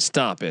 No,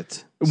 stop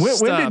it. When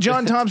did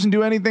John Thompson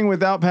do anything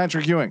without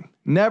Patrick Ewing?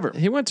 Never.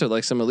 He went to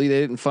like some Elite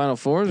 8 and Final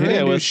Fours. He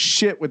didn't do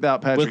shit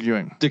without Patrick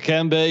Ewing.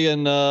 Dikembe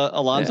and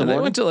Alonzo. They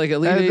went to like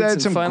Elite 8 and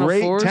some Final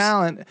great Fours.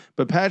 talent,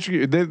 but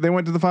Patrick, they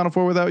went to the Final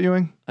Four without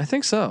Ewing. I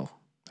think so.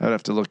 I'd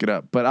have to look it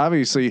up, but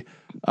obviously,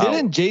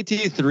 didn't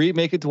JT3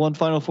 make it to one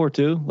Final Four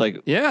too? Like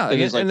and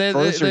they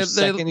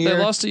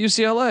lost to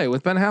UCLA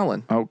with Ben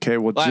Howland. Okay,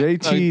 well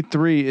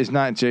JT3 is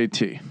not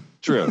JT.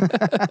 True.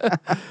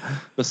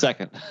 The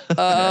second.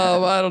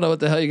 I don't know what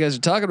the hell you guys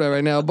are talking about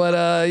right now,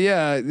 but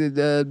yeah,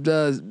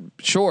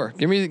 sure.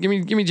 Give me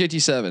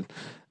JT7.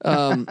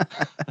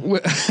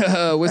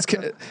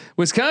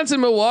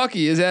 Wisconsin,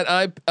 Milwaukee is at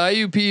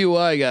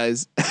IUPUI,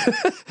 guys.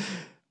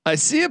 I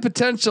see a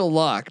potential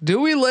lock.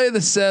 Do we lay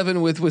the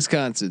 7 with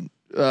Wisconsin?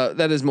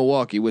 That is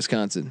Milwaukee,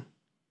 Wisconsin.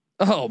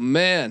 Oh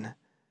man,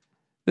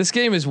 this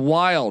game is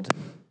wild.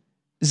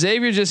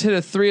 Xavier just hit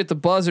a 3 at the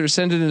buzzer to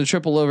send it into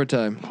triple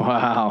overtime.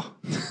 Wow.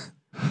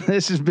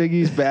 This is Big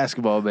East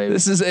basketball, baby.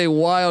 This is a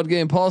wild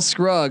game. Paul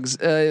Scruggs,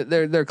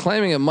 they're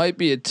claiming it might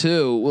be a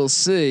 2. We'll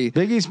see.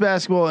 Big East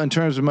basketball in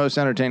terms of most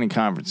entertaining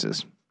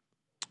conferences.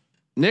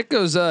 Nick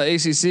goes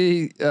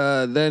ACC,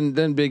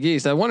 then Big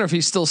East. I wonder if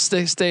he's still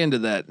stay into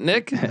that.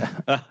 Nick,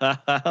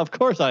 Of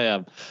course I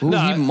am. Ooh,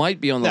 he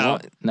might be on the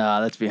line.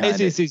 No, that's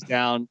behind ACC's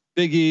down.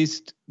 Big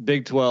East,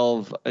 Big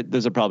 12.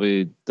 Those are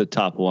probably the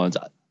top ones.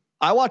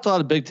 I watched a lot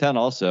of Big 10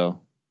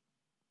 also.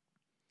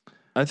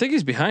 I think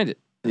he's behind it.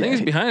 I think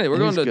he's behind it. We're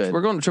going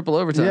to triple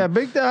overtime.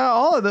 Yeah,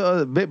 all of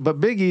the but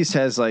Big East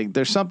has like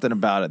there's something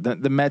about it.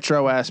 The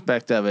metro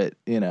aspect of it,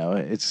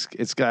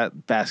 it's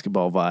got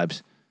basketball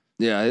vibes.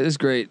 Yeah, it is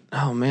great.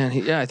 Oh man,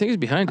 I think he's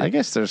behind it. I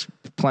guess there's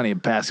plenty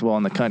of basketball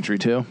in the country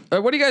too.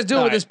 What are you guys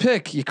doing with this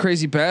pick? You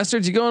crazy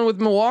bastards! You going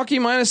with Milwaukee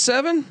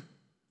 -7?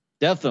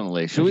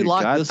 Definitely. Should we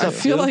lock this up? I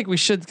feel like we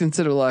should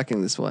consider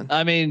locking this one.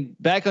 I mean,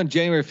 back on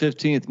January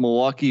 15th,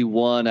 Milwaukee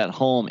won at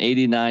home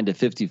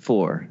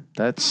 89-54.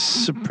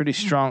 That's a pretty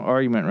strong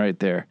argument right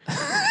there.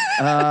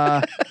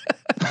 There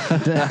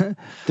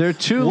are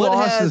 2 losses. What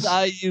has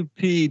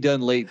IUP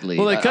done lately?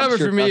 Well, they covered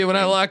for me when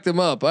I locked them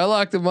up. I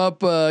locked them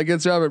up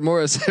against Robert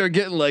Morris. They were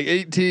getting like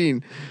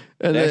 18.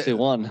 And they actually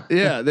won.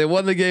 Yeah, they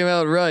won the game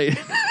outright.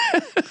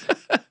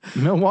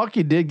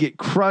 Milwaukee did get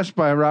crushed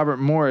by Robert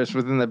Morris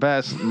within the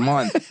past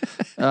month.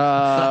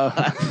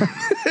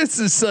 This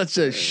is such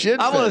a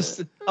shit. I want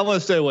to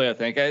stay away. I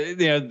think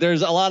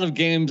there's a lot of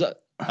games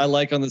I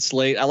like on the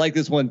slate. I like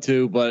this one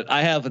too, but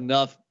I have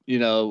enough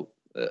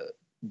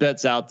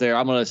bets out there.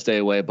 I'm going to stay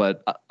away,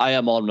 but I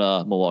am on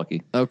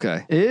Milwaukee.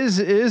 Okay.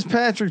 Is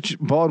Patrick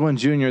Baldwin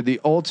Jr.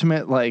 the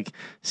ultimate like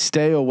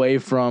stay away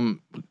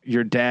from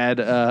your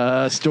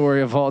dad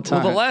story of all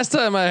time? Well, the last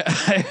time I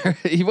heard,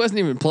 he wasn't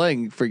even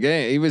playing for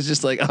game. He was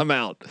just like, I'm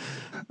out.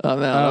 I'm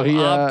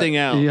opting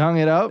out. He hung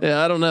it up.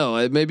 Yeah, I don't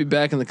know. Maybe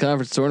back in the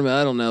conference tournament.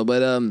 I don't know,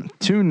 but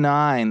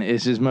 2-9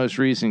 is his most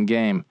recent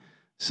game.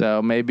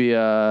 So maybe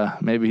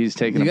he's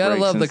taking. You gotta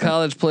love the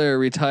college player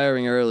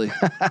retiring early,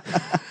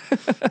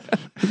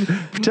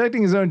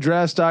 protecting his own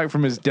draft stock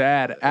from his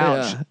dad.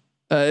 Ouch.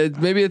 Yeah.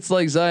 Maybe it's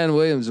like Zion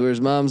Williams, where his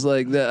mom's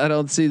like, I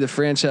don't see the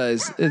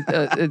franchise.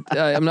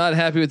 I'm not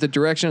happy with the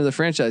direction of the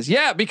franchise.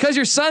 Yeah, because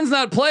your son's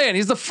not playing.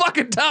 He's the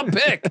fucking top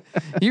pick.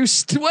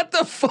 What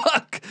the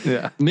fuck?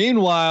 Yeah.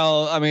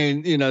 Meanwhile, I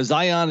mean,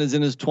 Zion is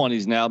in his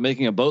 20s now,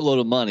 making a boatload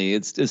of money.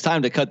 It's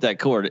time to cut that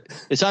cord.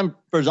 It's time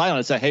for Zion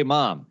to say, "Hey,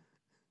 mom."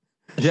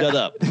 Shut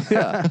up.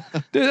 Yeah.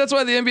 Dude, that's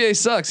why the NBA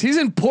sucks. He's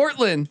in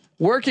Portland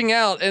working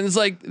out, and it's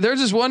like they're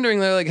just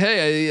wondering. They're like,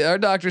 "Hey, our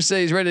doctor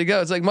says he's ready to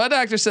go." It's like my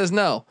doctor says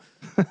no.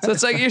 So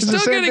it's like you're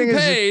still getting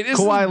paid. It's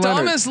the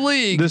dumbest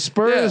league. The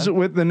Spurs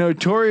with the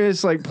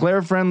notorious like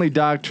player-friendly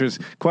doctors.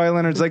 Kawhi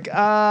Leonard's like,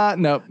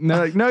 no. And they're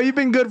like, no, you've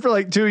been good for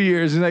like 2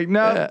 years. And like,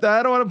 no,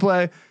 I don't want to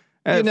play.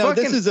 And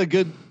this is a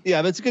good.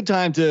 Yeah, it's a good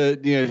time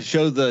to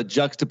show the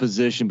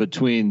juxtaposition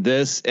between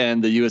this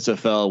and the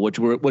USFL,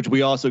 which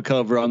we also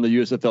cover on the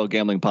USFL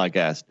Gambling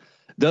Podcast.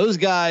 Those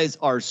guys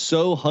are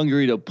so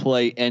hungry to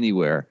play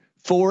anywhere,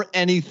 for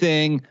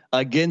anything,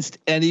 against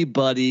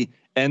anybody,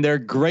 and they're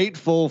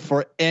grateful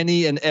for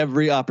any and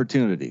every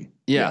opportunity.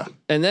 Yeah.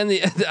 And then the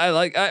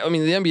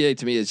NBA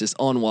to me is just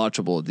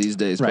unwatchable these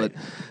days. Right.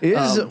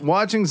 But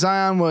watching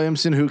Zion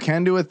Williamson, who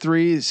can do a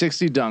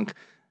 360 dunk,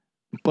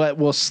 but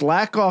will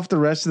slack off the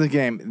rest of the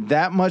game,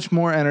 that much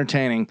more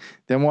entertaining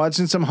than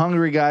watching some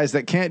hungry guys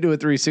that can't do a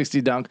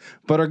 360 dunk,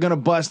 but are going to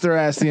bust their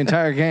ass the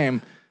entire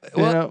game.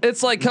 Well,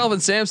 it's like Kelvin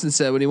Sampson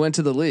said when he went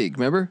to the league.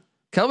 Remember,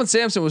 Kelvin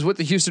Sampson was with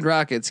the Houston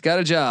Rockets, got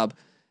a job,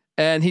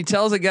 and he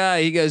tells a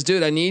guy, he goes,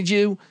 "Dude, I need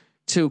you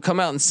to come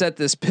out and set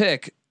this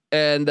pick."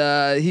 And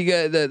he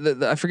got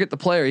I forget the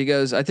player. He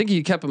goes, I think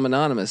he kept him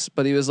anonymous,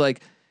 but he was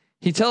like,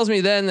 he tells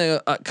me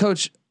then,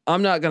 Coach,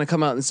 I'm not going to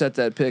come out and set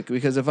that pick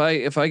because if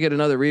I get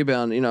another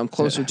rebound, I'm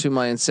closer to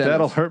my incentive.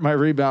 That'll hurt my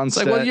rebound. It's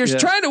like, well, you're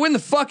trying to win the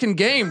fucking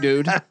game,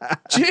 dude.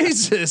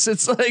 Jesus,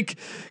 it's like,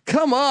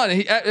 come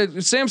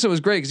on. Samson was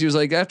great because he was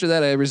like, after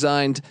that, I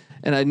resigned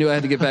and I knew I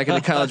had to get back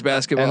into college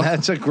basketball. And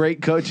that's a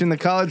great coach in the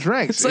college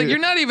ranks. It's like you're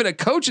not even a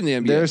coach in the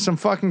NBA. There's some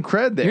fucking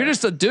cred there. You're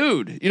just a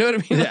dude. You know what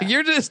I mean? Like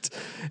you're just.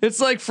 It's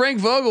like Frank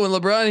Vogel when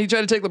LeBron. He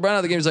tried to take LeBron out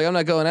of the game. He's like, I'm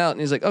not going out, and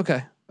he's like,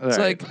 okay. It's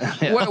right.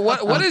 Like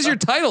what is your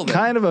title then?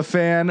 Kind of a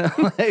fan.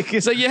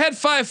 Like, so you had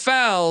 5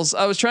 fouls.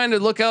 I was trying to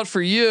look out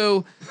for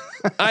you.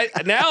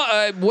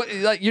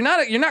 You're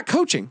not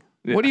coaching.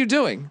 Yeah. What are you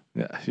doing?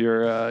 Yeah,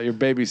 you're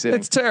babysitting.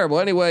 It's terrible.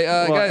 Anyway,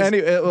 guys.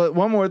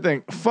 One more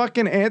thing.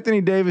 Fucking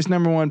Anthony Davis,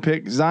 #1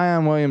 pick.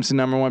 Zion Williamson,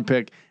 #1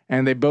 pick.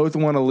 and they both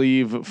want to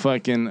leave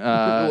fucking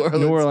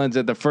New Orleans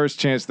at the first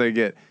chance they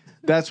get.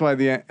 That's why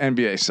the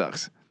NBA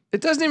sucks. It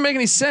doesn't even make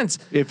any sense.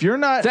 If you're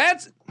not,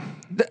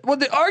 well,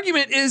 the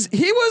argument is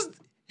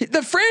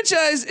the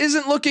franchise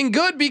isn't looking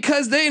good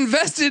because they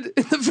invested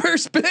in the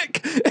first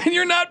pick and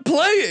you're not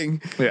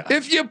playing. Yeah.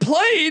 If you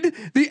played,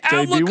 the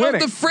outlook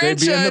of the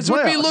franchise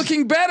would be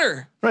looking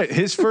better. Right.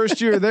 His first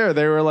year there,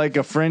 they were like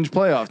a fringe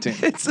playoff team.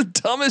 It's the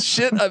dumbest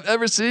shit I've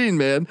ever seen,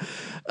 man.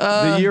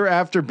 The year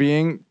after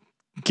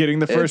getting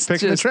the first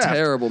pick in the draft. It's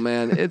terrible,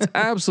 man. It's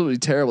absolutely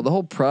terrible. The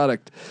whole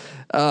product.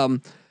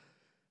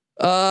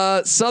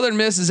 Southern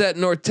Miss is at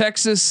North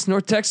Texas.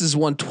 North Texas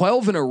won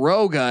 12 in a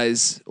row,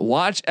 guys.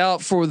 Watch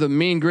out for the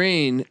Mean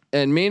Green.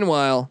 And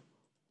meanwhile,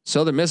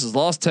 Southern Miss has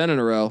lost 10 in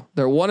a row.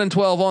 They're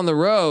 1-12 on the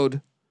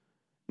road.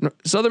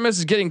 Southern Miss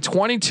is getting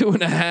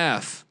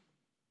 22.5.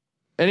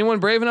 Anyone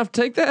brave enough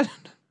to take that?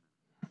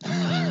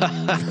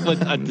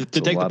 To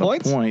take the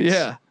points?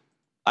 Yeah.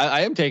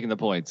 I am taking the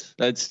points.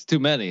 That's too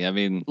many. I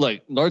mean, look,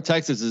 North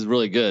Texas is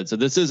really good. So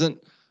this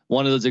isn't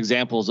one of those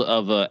examples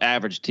of an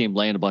average team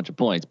laying a bunch of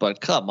points,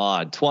 but come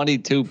on,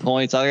 22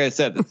 points. Like I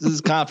said, this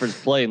is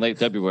conference play in late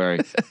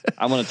February.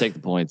 I'm going to take the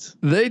points.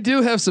 They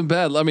do have some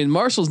bad. I mean,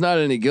 Marshall's not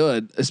any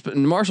good.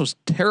 Marshall's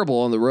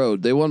terrible on the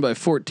road. They won by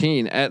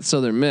 14 at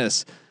Southern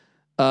Miss.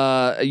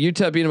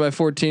 UTEP beat them by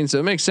 14, so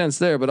it makes sense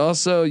there. But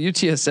also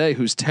UTSA,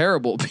 who's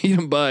terrible, beat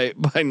them by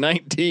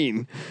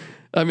 19.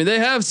 I mean, they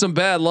have some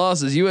bad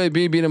losses.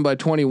 UAB beat them by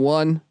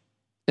 21,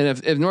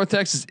 and if North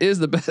Texas is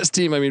the best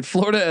team, I mean,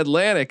 Florida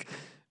Atlantic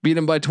beat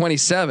them by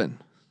 27.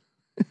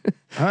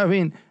 I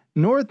mean,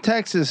 North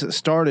Texas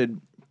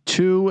started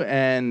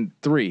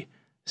 2-3.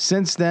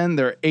 Since then,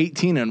 they're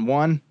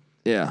 18-1.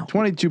 Yeah,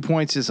 22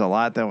 points is a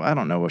lot, though. I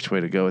don't know which way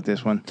to go with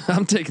this one.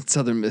 I'm taking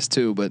Southern Miss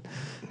too, but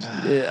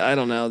I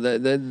don't know.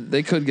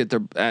 They could get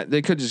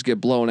they could just get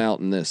blown out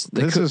in this.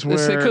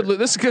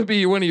 This could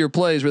be one of your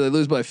plays where they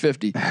lose by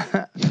 50.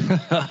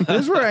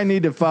 This is where I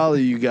need to follow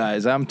you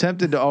guys. I'm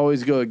tempted to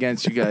always go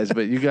against you guys,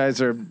 but your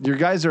guys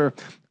are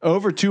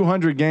over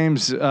 200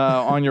 games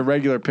on your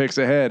regular picks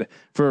ahead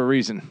for a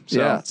reason. So.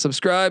 Yeah,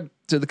 subscribe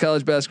to the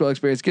College Basketball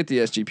Experience. Get the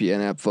SGPN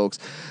app, folks.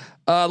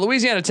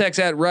 Louisiana Tech's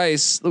at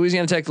Rice.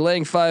 Louisiana Tech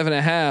laying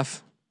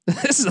 5.5.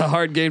 This is a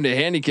hard game to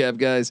handicap,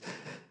 guys.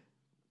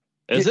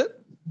 Is it?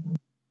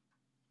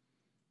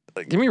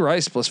 Give me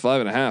Rice plus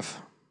 5.5.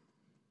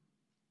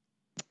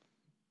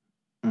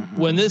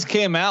 When this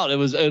came out, it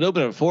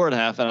opened at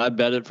 4.5, and I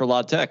bet it for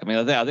La Tech. I mean,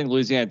 I think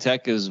Louisiana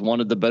Tech is one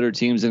of the better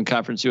teams in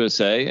Conference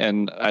USA,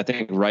 and I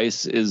think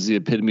Rice is the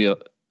epitome of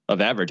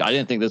average. I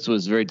didn't think this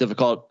was very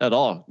difficult at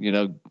all. You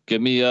know,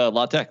 give me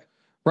La Tech.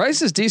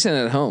 Rice is decent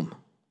at home.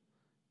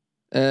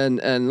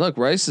 And look,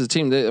 Rice is a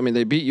team.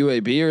 They beat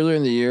UAB earlier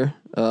in the year.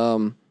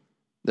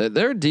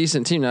 They're a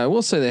decent team. Now I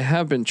will say they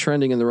have been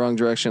trending in the wrong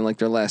direction, like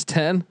their last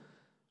 10.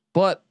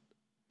 But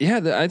yeah,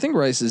 I think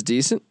Rice is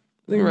decent.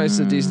 I think Rice is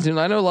a decent team.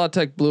 I know La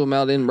Tech blew them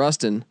out in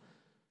Ruston.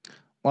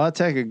 La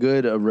Tech a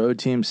good road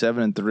team,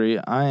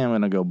 7-3. I am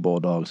gonna go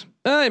Bulldogs.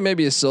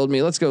 Maybe you sold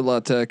me. Let's go La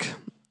Tech.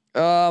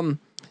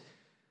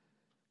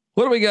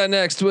 What do we got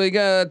next? We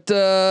got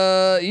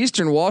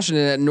Eastern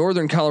Washington at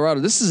Northern Colorado.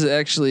 This is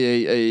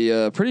actually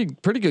a pretty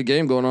good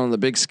game going on in the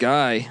Big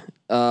Sky.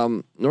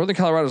 Northern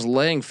Colorado's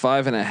laying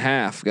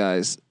 5.5,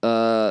 guys.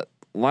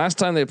 Last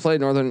time they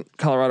played, Northern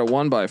Colorado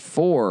won by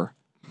 4.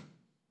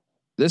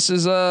 This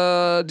is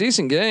a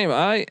decent game.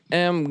 I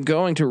am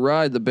going to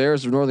ride the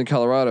Bears of Northern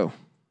Colorado.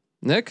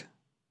 Nick?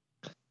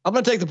 I'm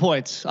going to take the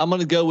points. I'm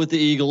going to go with the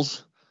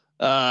Eagles.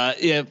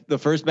 If the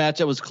first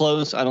matchup was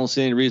close, I don't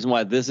see any reason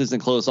why this isn't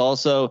close.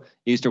 Also,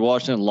 Eastern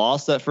Washington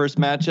lost that first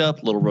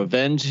matchup. Little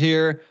revenge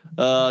here.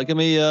 Give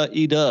me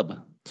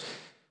E-Dub.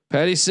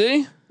 Patty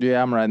C?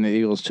 Yeah, I'm riding the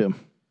Eagles too.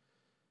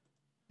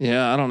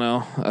 Yeah, I don't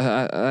know.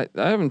 I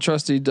haven't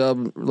trusted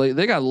E-Dub.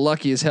 They got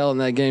lucky as hell in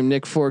that game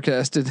Nick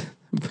forecasted.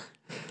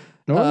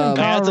 This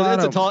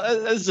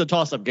is a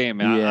toss-up game,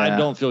 man. Yeah. I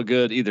don't feel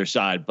good either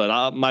side,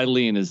 but my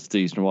lean is to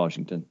Eastern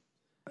Washington.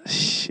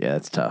 Yeah,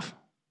 it's tough.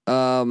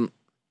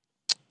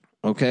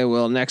 Okay,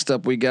 well, next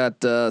up we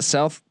got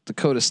South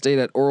Dakota State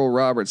at Oral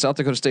Roberts. South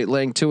Dakota State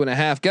laying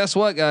 2.5. Guess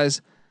what,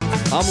 guys?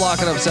 I'm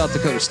locking up South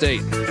Dakota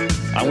State.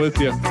 I'm with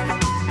you.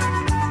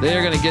 They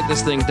are going to get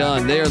this thing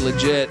done. They are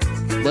legit.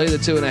 Lay the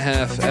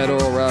 2.5 at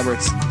Oral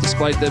Roberts,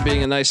 despite that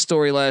being a nice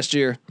story last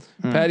year.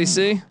 Patty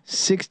C?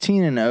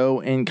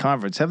 16-0 in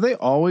conference. Have they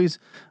always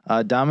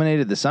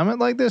dominated the Summit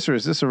like this, or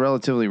is this a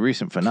relatively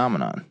recent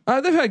phenomenon?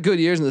 They've had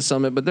good years in the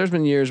Summit, but there's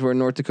been years where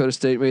North Dakota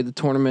State made the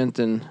tournament,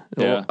 and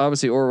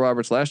obviously Oral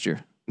Roberts last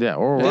year. Yeah,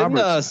 Oral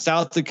Roberts.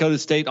 South Dakota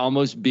State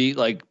almost beat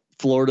like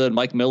Florida and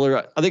Mike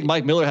Miller. I think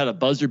Mike Miller had a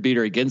buzzer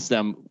beater against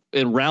them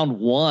in round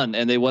 1,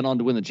 and they went on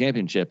to win the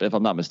championship, if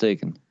I'm not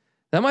mistaken.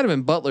 That might have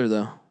been Butler,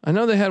 though. I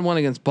know they had one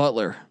against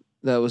Butler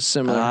that was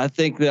similar. I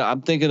think that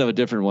I'm thinking of a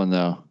different one,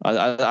 though.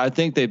 I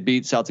think they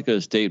beat South Dakota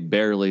State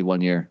barely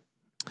one year.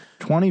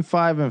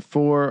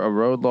 25-4, a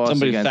road loss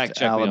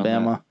against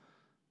Alabama.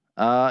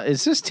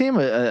 Is this team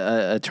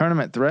a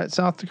tournament threat,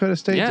 South Dakota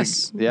State?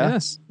 Yes.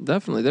 Yes,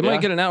 definitely. They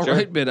might get an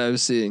outright bid I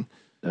was seeing.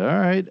 All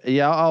right.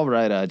 Yeah, I'll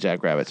write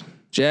Jackrabbits.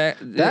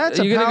 That's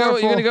you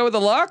gonna go with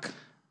the lock?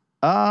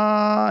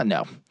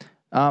 No.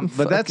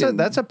 But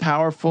that's a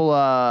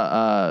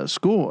powerful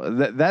school.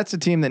 That's a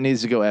team that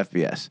needs to go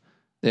FBS.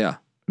 Yeah.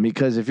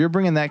 Because if you're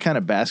bringing that kind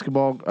of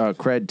basketball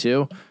cred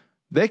too,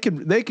 they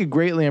could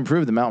greatly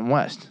improve the Mountain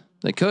West.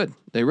 They could.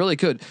 They really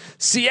could.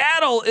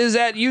 Seattle is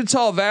at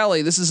Utah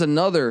Valley. This is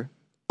another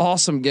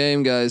awesome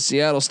game, guys.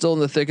 Seattle still in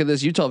the thick of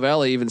this. Utah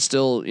Valley even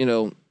still,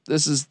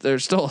 they're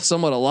still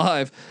somewhat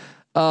alive.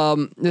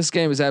 This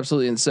game is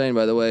absolutely insane,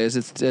 by the way.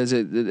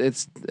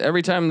 It's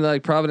every time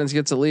like Providence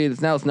gets a lead,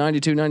 it's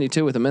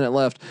 92-92 with a minute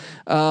left.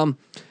 I'm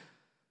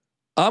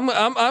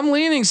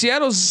leaning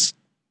Seattle's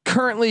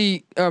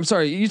currently. I'm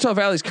sorry, Utah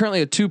Valley's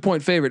currently a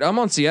 2-point favorite. I'm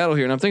on Seattle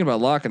here, and I'm thinking about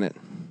locking it.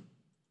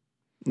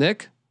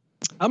 Nick,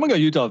 I'm gonna go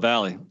Utah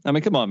Valley. I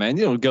mean, come on, man.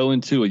 You don't go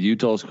into a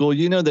Utah school.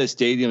 You know that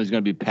stadium is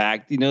going to be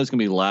packed. You know it's going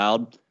to be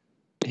loud.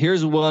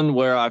 Here's one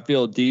where I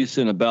feel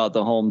decent about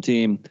the home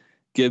team.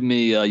 Give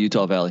me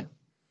Utah Valley.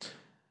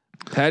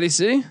 Patty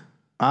C.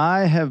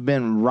 I have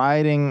been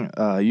riding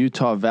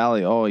Utah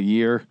Valley all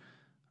year.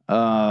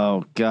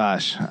 Oh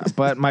gosh,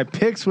 but my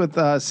picks with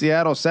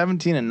Seattle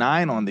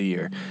 17-9 on the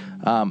year.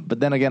 But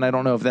then again, I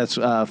don't know if that's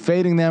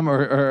fading them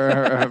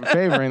or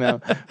favoring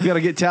them. We got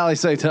to get Tally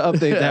Site to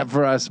update that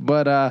for us.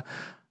 But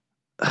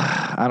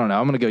I don't know.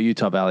 I'm going to go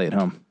Utah Valley at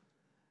home.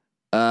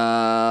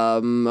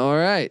 All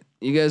right.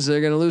 You guys are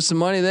going to lose some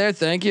money there.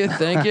 Thank you.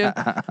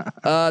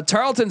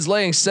 Tarleton's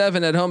laying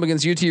 7 at home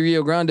against UT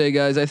Rio Grande,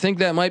 guys. I think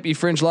that might be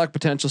fringe lock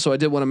potential. So I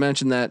did want to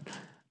mention that.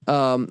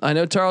 I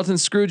know Tarleton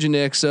screwed you,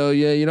 Nick. So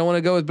yeah, you don't want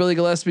to go with Billy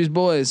Gillespie's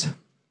boys.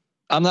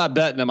 I'm not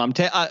betting them. I'm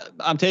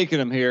taking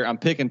them here. I'm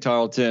picking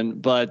Tarleton,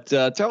 but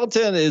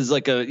Tarleton is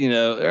like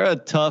they're a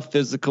tough,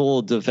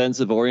 physical,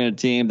 defensive oriented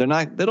team. They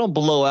don't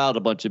blow out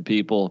a bunch of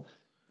people.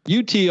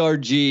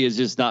 UTRG is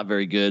just not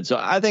very good. So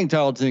I think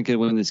Tarleton can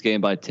win this game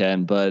by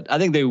 10, but I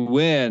think they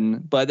win,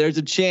 but there's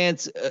a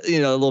chance, a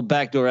little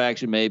backdoor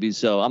action maybe.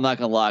 So I'm not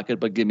going to lock it,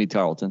 but give me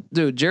Tarleton.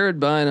 Dude, Jared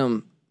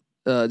Bynum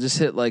just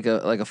hit like a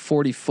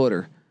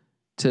 40-footer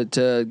to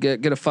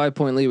get a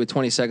 5-point lead with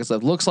 20 seconds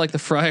left. Looks like the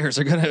Friars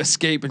are going to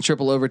escape in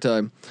triple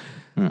overtime.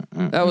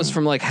 That was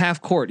from like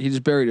half court. He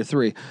just buried a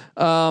 3.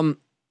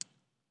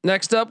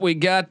 Next up, we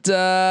got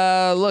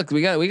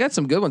we got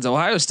some good ones.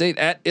 Ohio State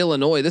at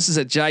Illinois. This is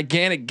a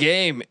gigantic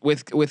game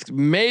with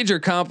major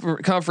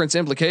conference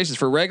implications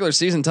for regular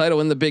season title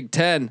in the Big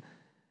Ten.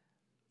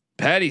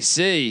 Patty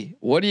C,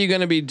 what are you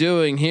going to be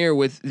doing here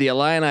with the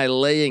Illini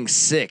laying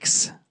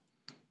 6?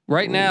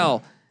 Right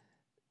now,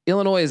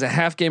 Illinois is a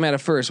half game out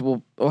of first.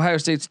 Well, Ohio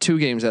State's 2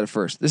 games out of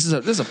first. This is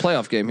a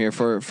playoff game here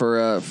for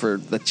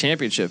the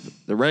championship,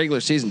 the regular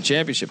season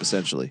championship,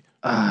 essentially.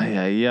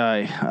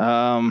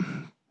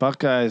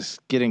 Buckeyes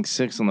getting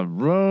 6 on the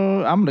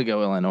road. I'm gonna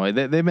go Illinois.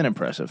 They've been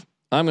impressive.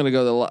 I'm gonna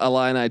go the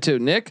Illini too.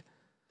 Nick,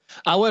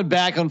 I went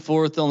back and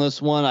forth on this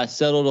one. I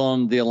settled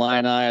on the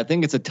Illini. I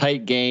think it's a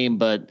tight game,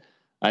 but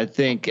I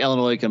think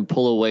Illinois can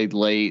pull away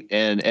late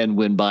and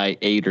win by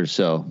 8 or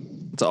so.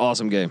 It's an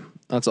awesome game.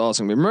 That's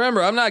awesome.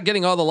 Remember, I'm not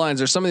getting all the lines.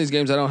 There's some of these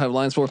games I don't have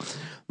lines for.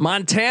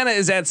 Montana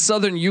is at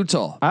Southern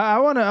Utah. I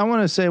want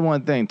to say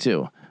one thing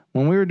too.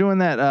 When we were doing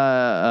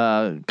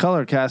that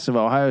color cast of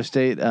Ohio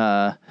State,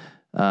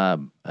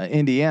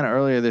 Indiana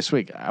earlier this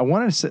week, I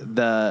wanted to say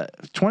the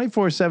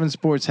 24/7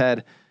 Sports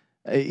had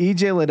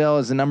EJ Liddell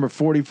as the number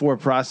 44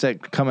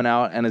 prospect coming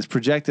out and is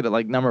projected at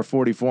like number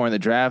 44 in the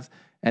draft,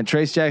 and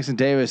Trace Jackson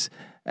Davis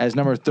as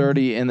number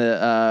 30 in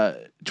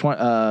the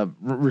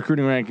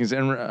recruiting rankings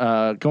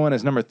and going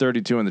as number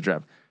 32 in the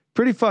draft.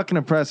 Pretty fucking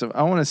impressive.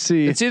 I want to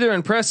see. It's either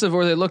impressive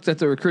or they looked at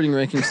the recruiting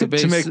rankings to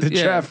make the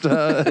draft.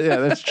 Yeah,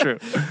 that's true.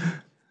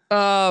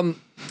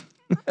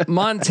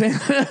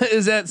 Montana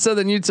is at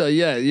Southern Utah.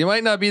 Yeah, you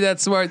might not be that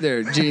smart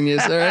there,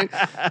 genius. All right,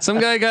 some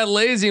guy got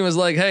lazy and was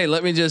like, "Hey,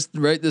 let me just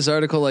write this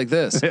article like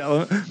this." Yeah,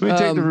 let me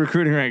take the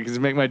recruiting rankings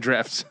and make my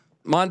drafts.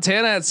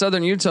 Montana at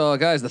Southern Utah,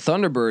 guys. The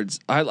Thunderbirds.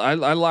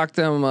 I locked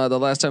them the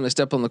last time they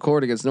stepped on the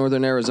court against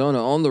Northern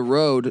Arizona on the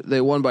road.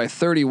 They won by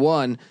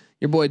 31.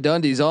 Your boy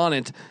Dundee's on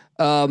it.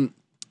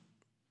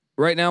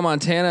 Right now,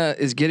 Montana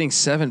is getting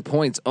 7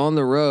 points on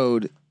the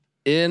road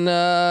in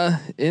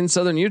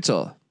Southern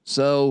Utah.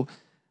 So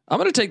I'm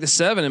going to take the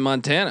 7 in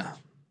Montana.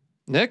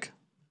 Nick?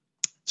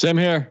 Same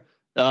here.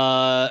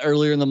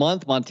 Earlier in the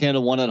month, Montana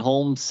won at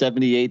home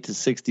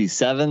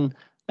 78-67.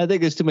 I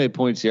think there's too many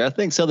points here. I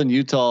think Southern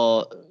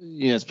Utah,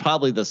 is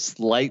probably the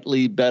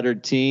slightly better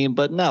team,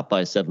 but not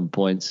by 7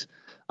 points.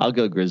 I'll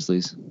go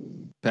Grizzlies.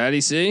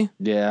 Patty C?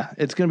 Yeah,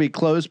 it's going to be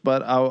close,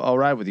 but I'll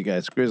ride with you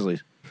guys.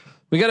 Grizzlies.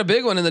 We got a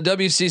big one in the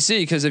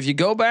WCC because if you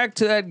go back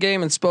to that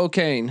game in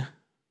Spokane,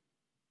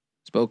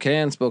 I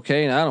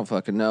don't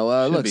fucking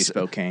know. Should be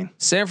Spokane.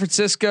 San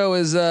Francisco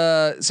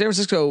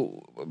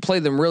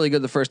played them really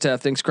good the first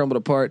half. Things crumbled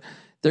apart.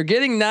 They're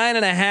getting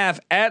 9.5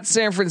 at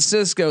San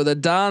Francisco. The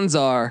Dons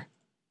are.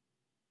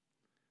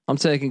 I'm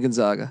taking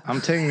Gonzaga.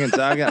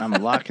 And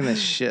I'm locking this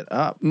shit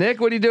up. Nick,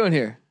 what are you doing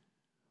here?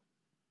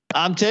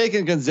 I'm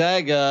taking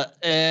Gonzaga,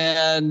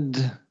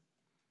 and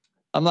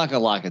I'm not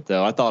gonna lock it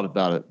though. I thought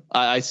about it.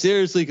 I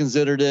seriously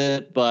considered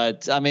it,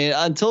 but I mean,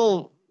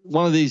 until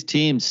one of these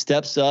teams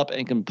steps up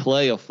and can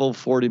play a full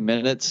 40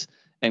 minutes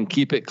and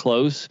keep it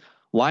close,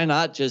 why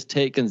not just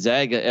take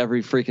Gonzaga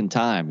every freaking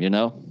time? You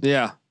know?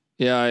 Yeah,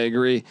 I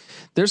agree.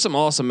 There's some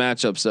awesome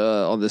matchups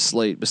on this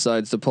slate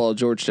besides the Paul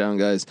Georgetown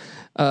guys.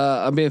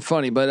 I'm being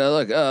funny, but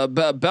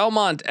look,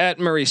 Belmont at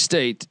Murray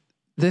State.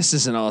 This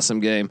is an awesome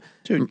game,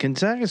 dude.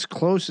 Gonzaga's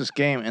closest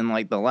game in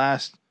like the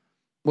last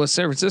was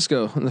San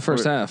Francisco in the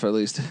first half, at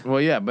least.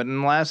 Well, yeah, but in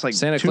the last like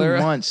Santa 2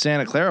 Clara? months,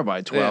 Santa Clara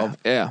by 12.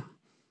 Yeah.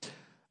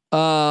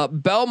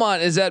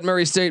 Belmont is at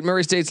Murray State.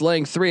 Murray State's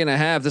laying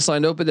 3.5. This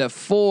line opened at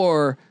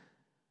 4.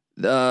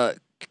 I'm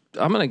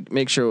gonna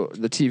make sure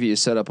the TV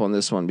is set up on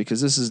this one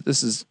because this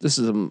is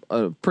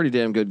a pretty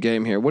damn good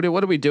game here. What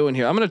are we doing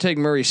here? I'm gonna take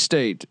Murray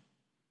State.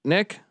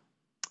 Nick.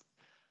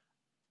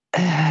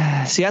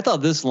 See, I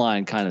thought this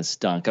line kind of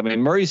stunk. I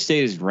mean, Murray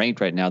State is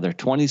ranked right now. They're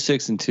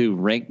 26-2,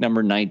 ranked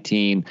number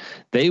 19.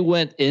 They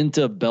went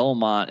into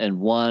Belmont and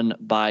won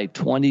by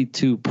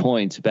 22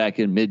 points back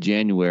in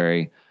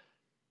mid-January.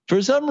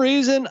 For some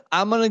reason,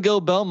 I'm going to go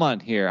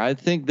Belmont here. I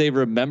think they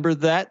remember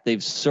that.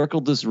 They've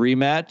circled this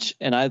rematch,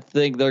 and I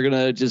think they're going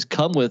to just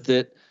come with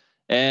it.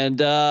 And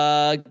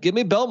give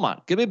me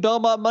Belmont. Give me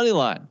Belmont money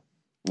line.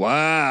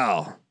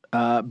 Wow.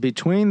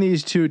 Between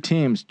these two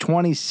teams,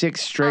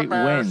 26 straight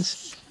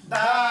wins.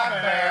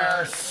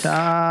 Bears.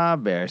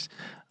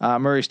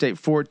 Murray State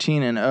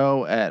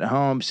 14-0 at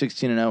home,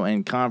 16-0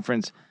 in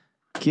conference.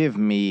 Give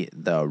me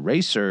the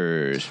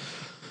Racers.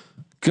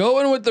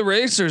 Going with the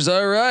Racers.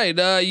 All right.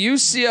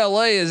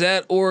 UCLA is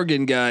at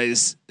Oregon,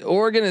 guys.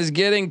 Oregon is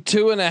getting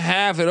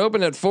 2.5. It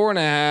opened at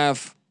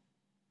 4.5.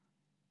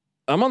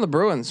 I'm on the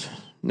Bruins.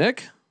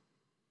 Nick?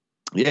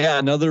 Yeah,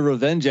 another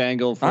revenge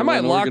angle for I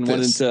might when lock Oregon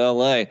went this. into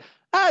LA.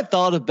 I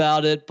thought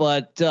about it,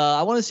 but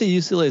I want to see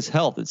UCLA's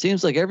health. It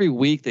seems like every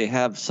week they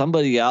have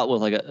somebody out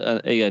with like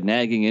a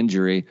nagging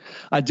injury.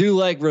 I do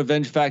like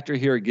revenge factor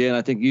here again.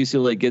 I think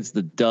UCLA gets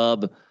the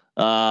dub.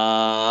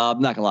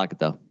 I'm not gonna lock it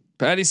though.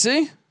 Patty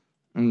C?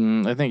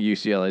 I think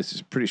UCLA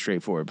is a pretty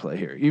straightforward play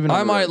here. Even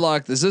I might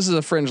lock this. This is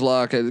a fringe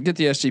lock. Get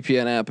the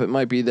SGPN app. It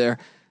might be there.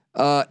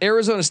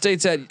 Arizona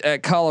State's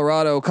at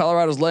Colorado.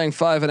 Colorado's laying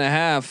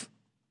 5.5.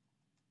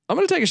 I'm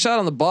going to take a shot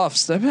on the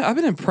Buffs. I've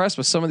been impressed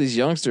with some of these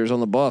youngsters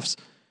on the Buffs.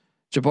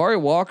 Jabari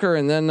Walker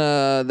and then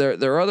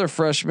their other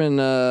freshman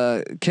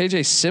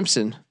KJ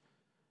Simpson.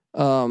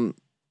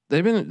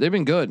 They've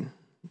been good.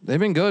 They've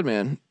been good,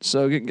 man.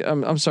 So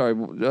I'm sorry,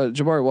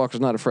 Jabari Walker's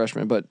not a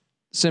freshman, but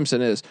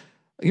Simpson is.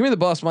 Give me the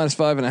Buffs minus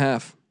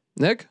 5.5.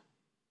 Nick?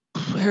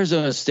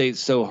 Arizona State's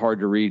so hard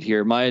to read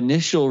here. My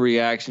initial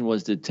reaction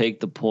was to take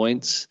the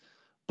points,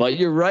 but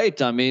you're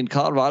right. I mean,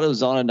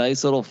 Colorado's on a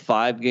nice little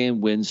 5-game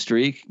win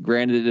streak.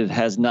 Granted, it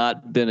has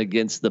not been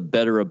against the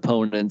better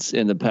opponents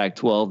in the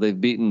Pac-12.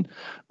 They've beaten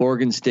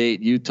Oregon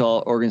State, Utah,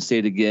 Oregon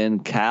State again,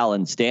 Cal,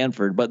 and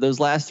Stanford. But those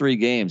last 3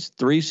 games,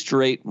 3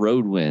 straight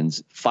road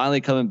wins,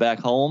 finally coming back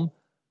home.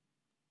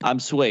 I'm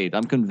swayed.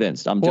 I'm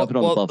convinced. I'm jumping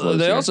on the Buffalo.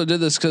 They also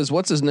did this because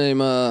what's his name?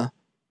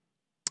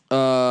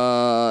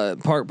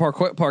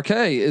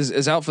 Parquet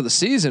is out for the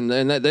season,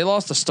 and they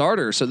lost a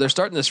starter, so they're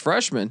starting this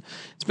freshman.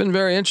 It's been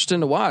very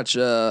interesting to watch.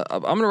 I'm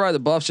gonna ride the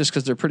Buffs just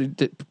because they're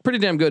pretty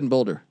damn good in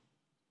Boulder.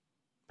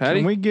 Patty,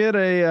 can we get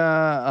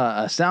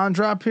a sound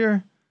drop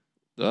here?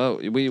 Oh,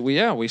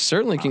 we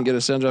certainly can get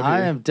a sound drop here.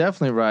 I am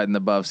definitely riding the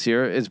Buffs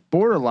here. It's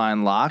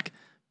borderline lock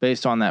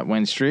based on that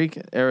win streak.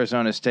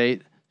 Arizona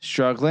State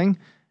struggling,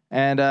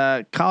 and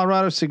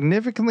Colorado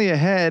significantly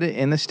ahead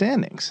in the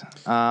standings.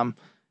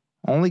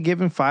 Only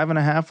giving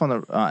 5.5 on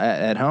the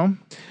at home.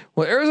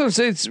 Well, Arizona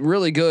State's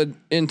really good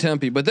in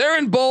Tempe, but they're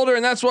in Boulder,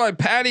 and that's why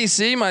Patty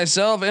C,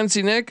 myself,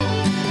 NC Nick. Look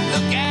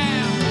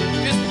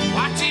out, just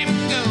watch him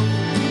go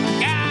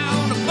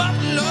down to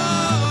Buffalo.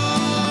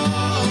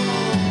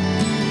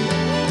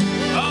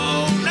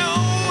 Oh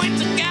no,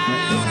 it's a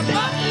guy on a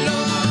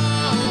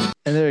Buffalo.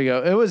 And there you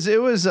go. It was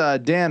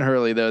Dan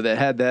Hurley though that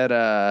had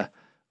that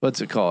what's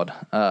it called?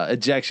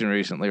 Ejection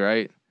recently,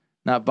 right?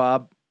 Not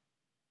Bob.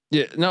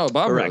 Yeah, no,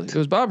 Bob Correct. Hurley. It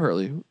was Bob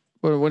Hurley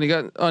when he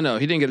got. Oh no,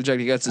 he didn't get ejected.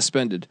 He got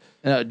suspended.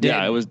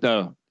 Yeah, it was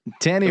no.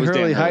 Tanny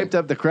Hurley hyped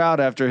up the crowd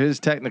after his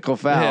technical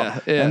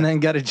foul, and then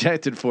got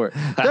ejected for it.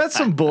 That's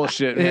some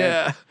bullshit, man.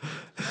 Yeah.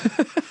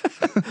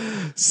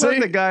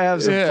 Let the guy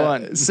have some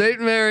fun. St.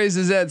 Mary's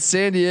is at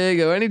San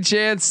Diego. Any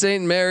chance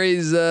St.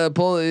 Mary's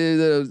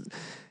lays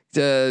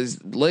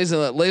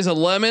a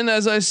lemon,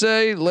 as I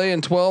say, laying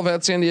 12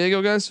 at San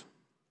Diego, guys?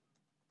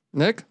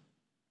 Nick?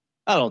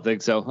 I don't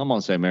think so. I'm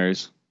on St.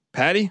 Mary's.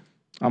 Patty?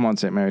 I'm on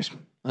St. Mary's.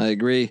 I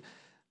agree.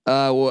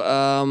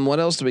 What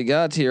else do we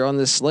got here on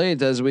this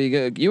slate as we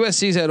go?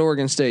 USC's at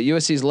Oregon State.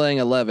 USC's laying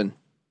 11.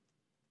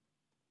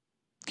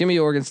 Give me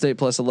Oregon State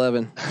plus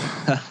 11.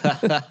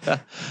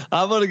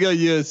 I'm gonna go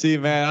USC,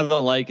 man. I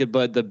don't like it,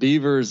 but the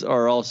Beavers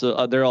are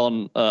also they're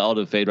on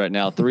auto fade right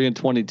now.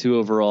 3-22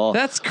 overall.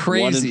 That's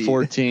crazy.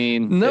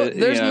 1-14. No,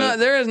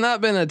 there has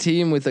not been a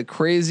team with a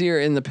crazier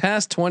in the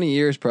past 20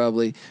 years,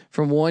 probably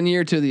from one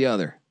year to the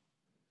other.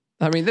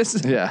 I mean, this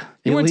is Yeah.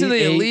 You went to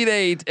the Elite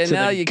Eight, and to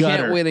now the you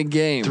gutter. can't win a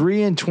game.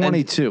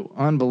 3-22,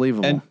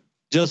 unbelievable. And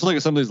just look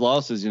at some of these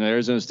losses.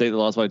 Arizona State, they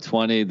lost by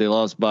 20. They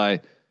lost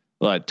by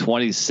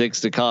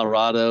 26 to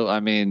Colorado. I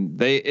mean,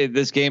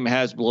 this game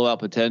has blowout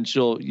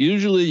potential.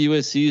 Usually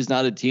USC is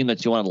not a team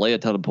that you want to lay a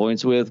ton of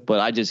points with, but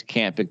I just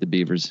can't pick the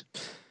Beavers.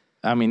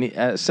 I mean,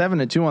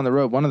 7-2 on the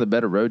road, one of the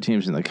better road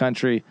teams in the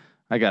country.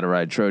 I got to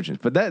ride Trojans,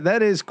 but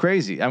that is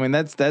crazy. I mean,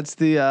 that's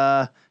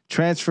the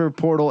transfer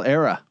portal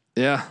era.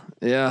 Yeah.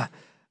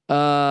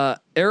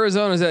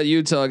 Arizona's at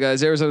Utah,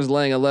 guys. Arizona's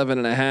laying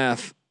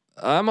 11.5.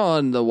 I'm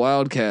on the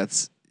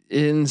Wildcats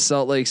in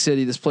Salt Lake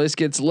City. This place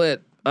gets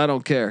lit. I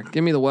don't care.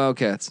 Give me the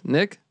Wildcats.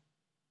 Nick?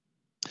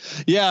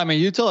 Yeah, I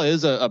mean, Utah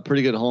is a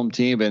pretty good home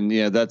team, and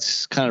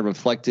that's kind of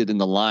reflected in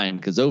the line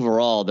because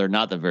overall they're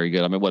not that very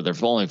good. I mean, they're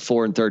only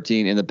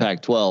 4-13 in the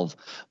Pac-12,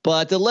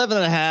 but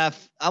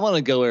 11.5. I'm going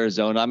to go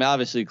Arizona. I mean,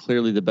 obviously,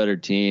 clearly the better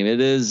team. It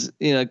is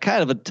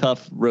kind of a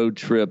tough road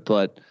trip,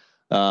 but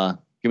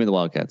give me the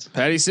Wildcats.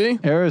 Patty C.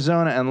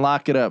 Arizona and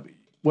lock it up.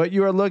 What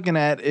you are looking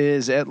at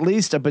is at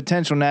least a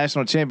potential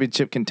national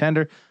championship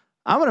contender.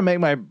 I'm going to make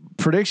my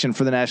prediction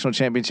for the national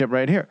championship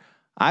right here.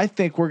 I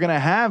think we're going to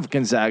have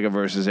Gonzaga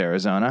versus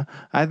Arizona.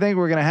 I think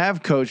we're going to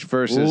have coach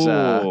versus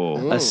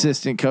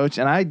assistant coach.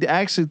 And I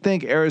actually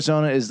think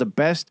Arizona is the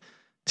best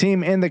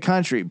team in the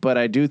country, but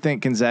I do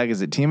think Gonzaga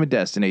is a team of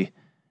destiny.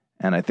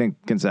 And I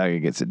think Gonzaga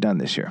gets it done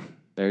this year.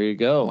 There you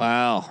go.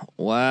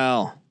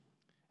 Wow.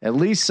 At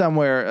least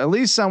somewhere in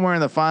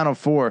the Final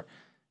Four,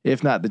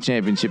 if not the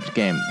championship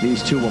game,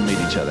 these two will meet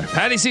each other.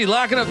 Patty C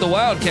locking up the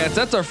Wildcats.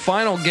 That's our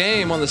final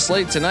game on the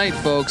slate tonight,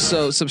 folks.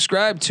 So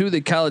subscribe to the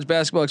College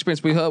Basketball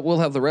Experience. We'll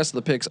have the rest of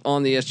the picks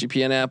on the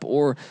SGPN app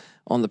or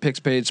on the picks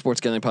page,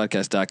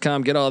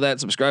 sportsgamblingpodcast.com. Get all that.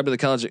 Subscribe to the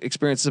College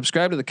Experience.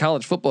 Subscribe to the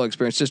College Football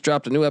Experience. Just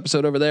dropped a new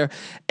episode over there.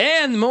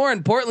 And more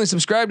importantly,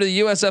 subscribe to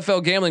the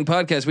USFL Gambling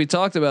Podcast. We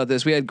talked about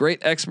this. We had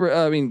great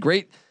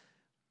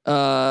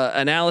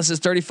analysis,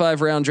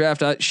 35 round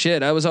draft.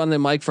 I was on the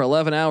mic for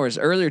 11 hours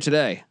earlier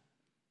today.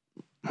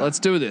 Let's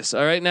do this.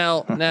 All right.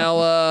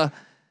 Now,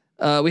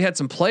 we had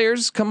some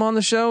players come on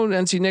the show.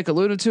 NC Nick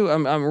alluded to.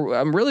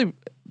 I'm really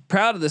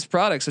proud of this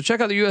product. So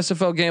check out the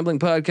USFL Gambling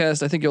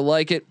Podcast. I think you'll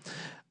like it.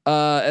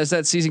 As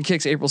that season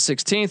kicks April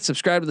 16th,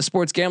 subscribe to the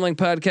Sports Gambling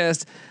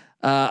Podcast.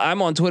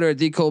 I'm on Twitter at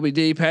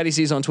DColbyD. Patty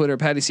C's on Twitter at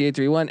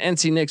PattyC831.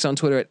 NC Nick's on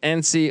Twitter at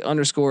NC_NICK.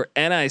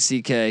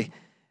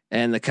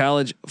 And the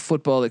college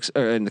football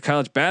and the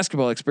college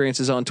basketball experience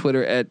is on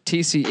Twitter at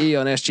TCE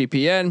on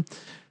SGPN.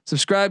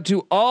 Subscribe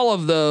to all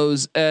of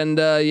those, and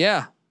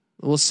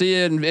we'll see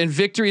you in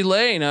Victory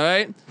Lane. All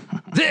right.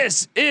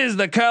 This is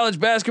the College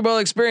Basketball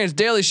Experience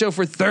Daily Show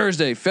for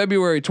Thursday,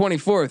 February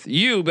 24th.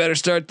 You better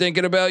start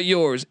thinking about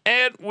yours,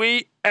 and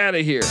we out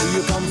of here. Do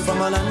you come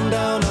from a land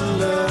down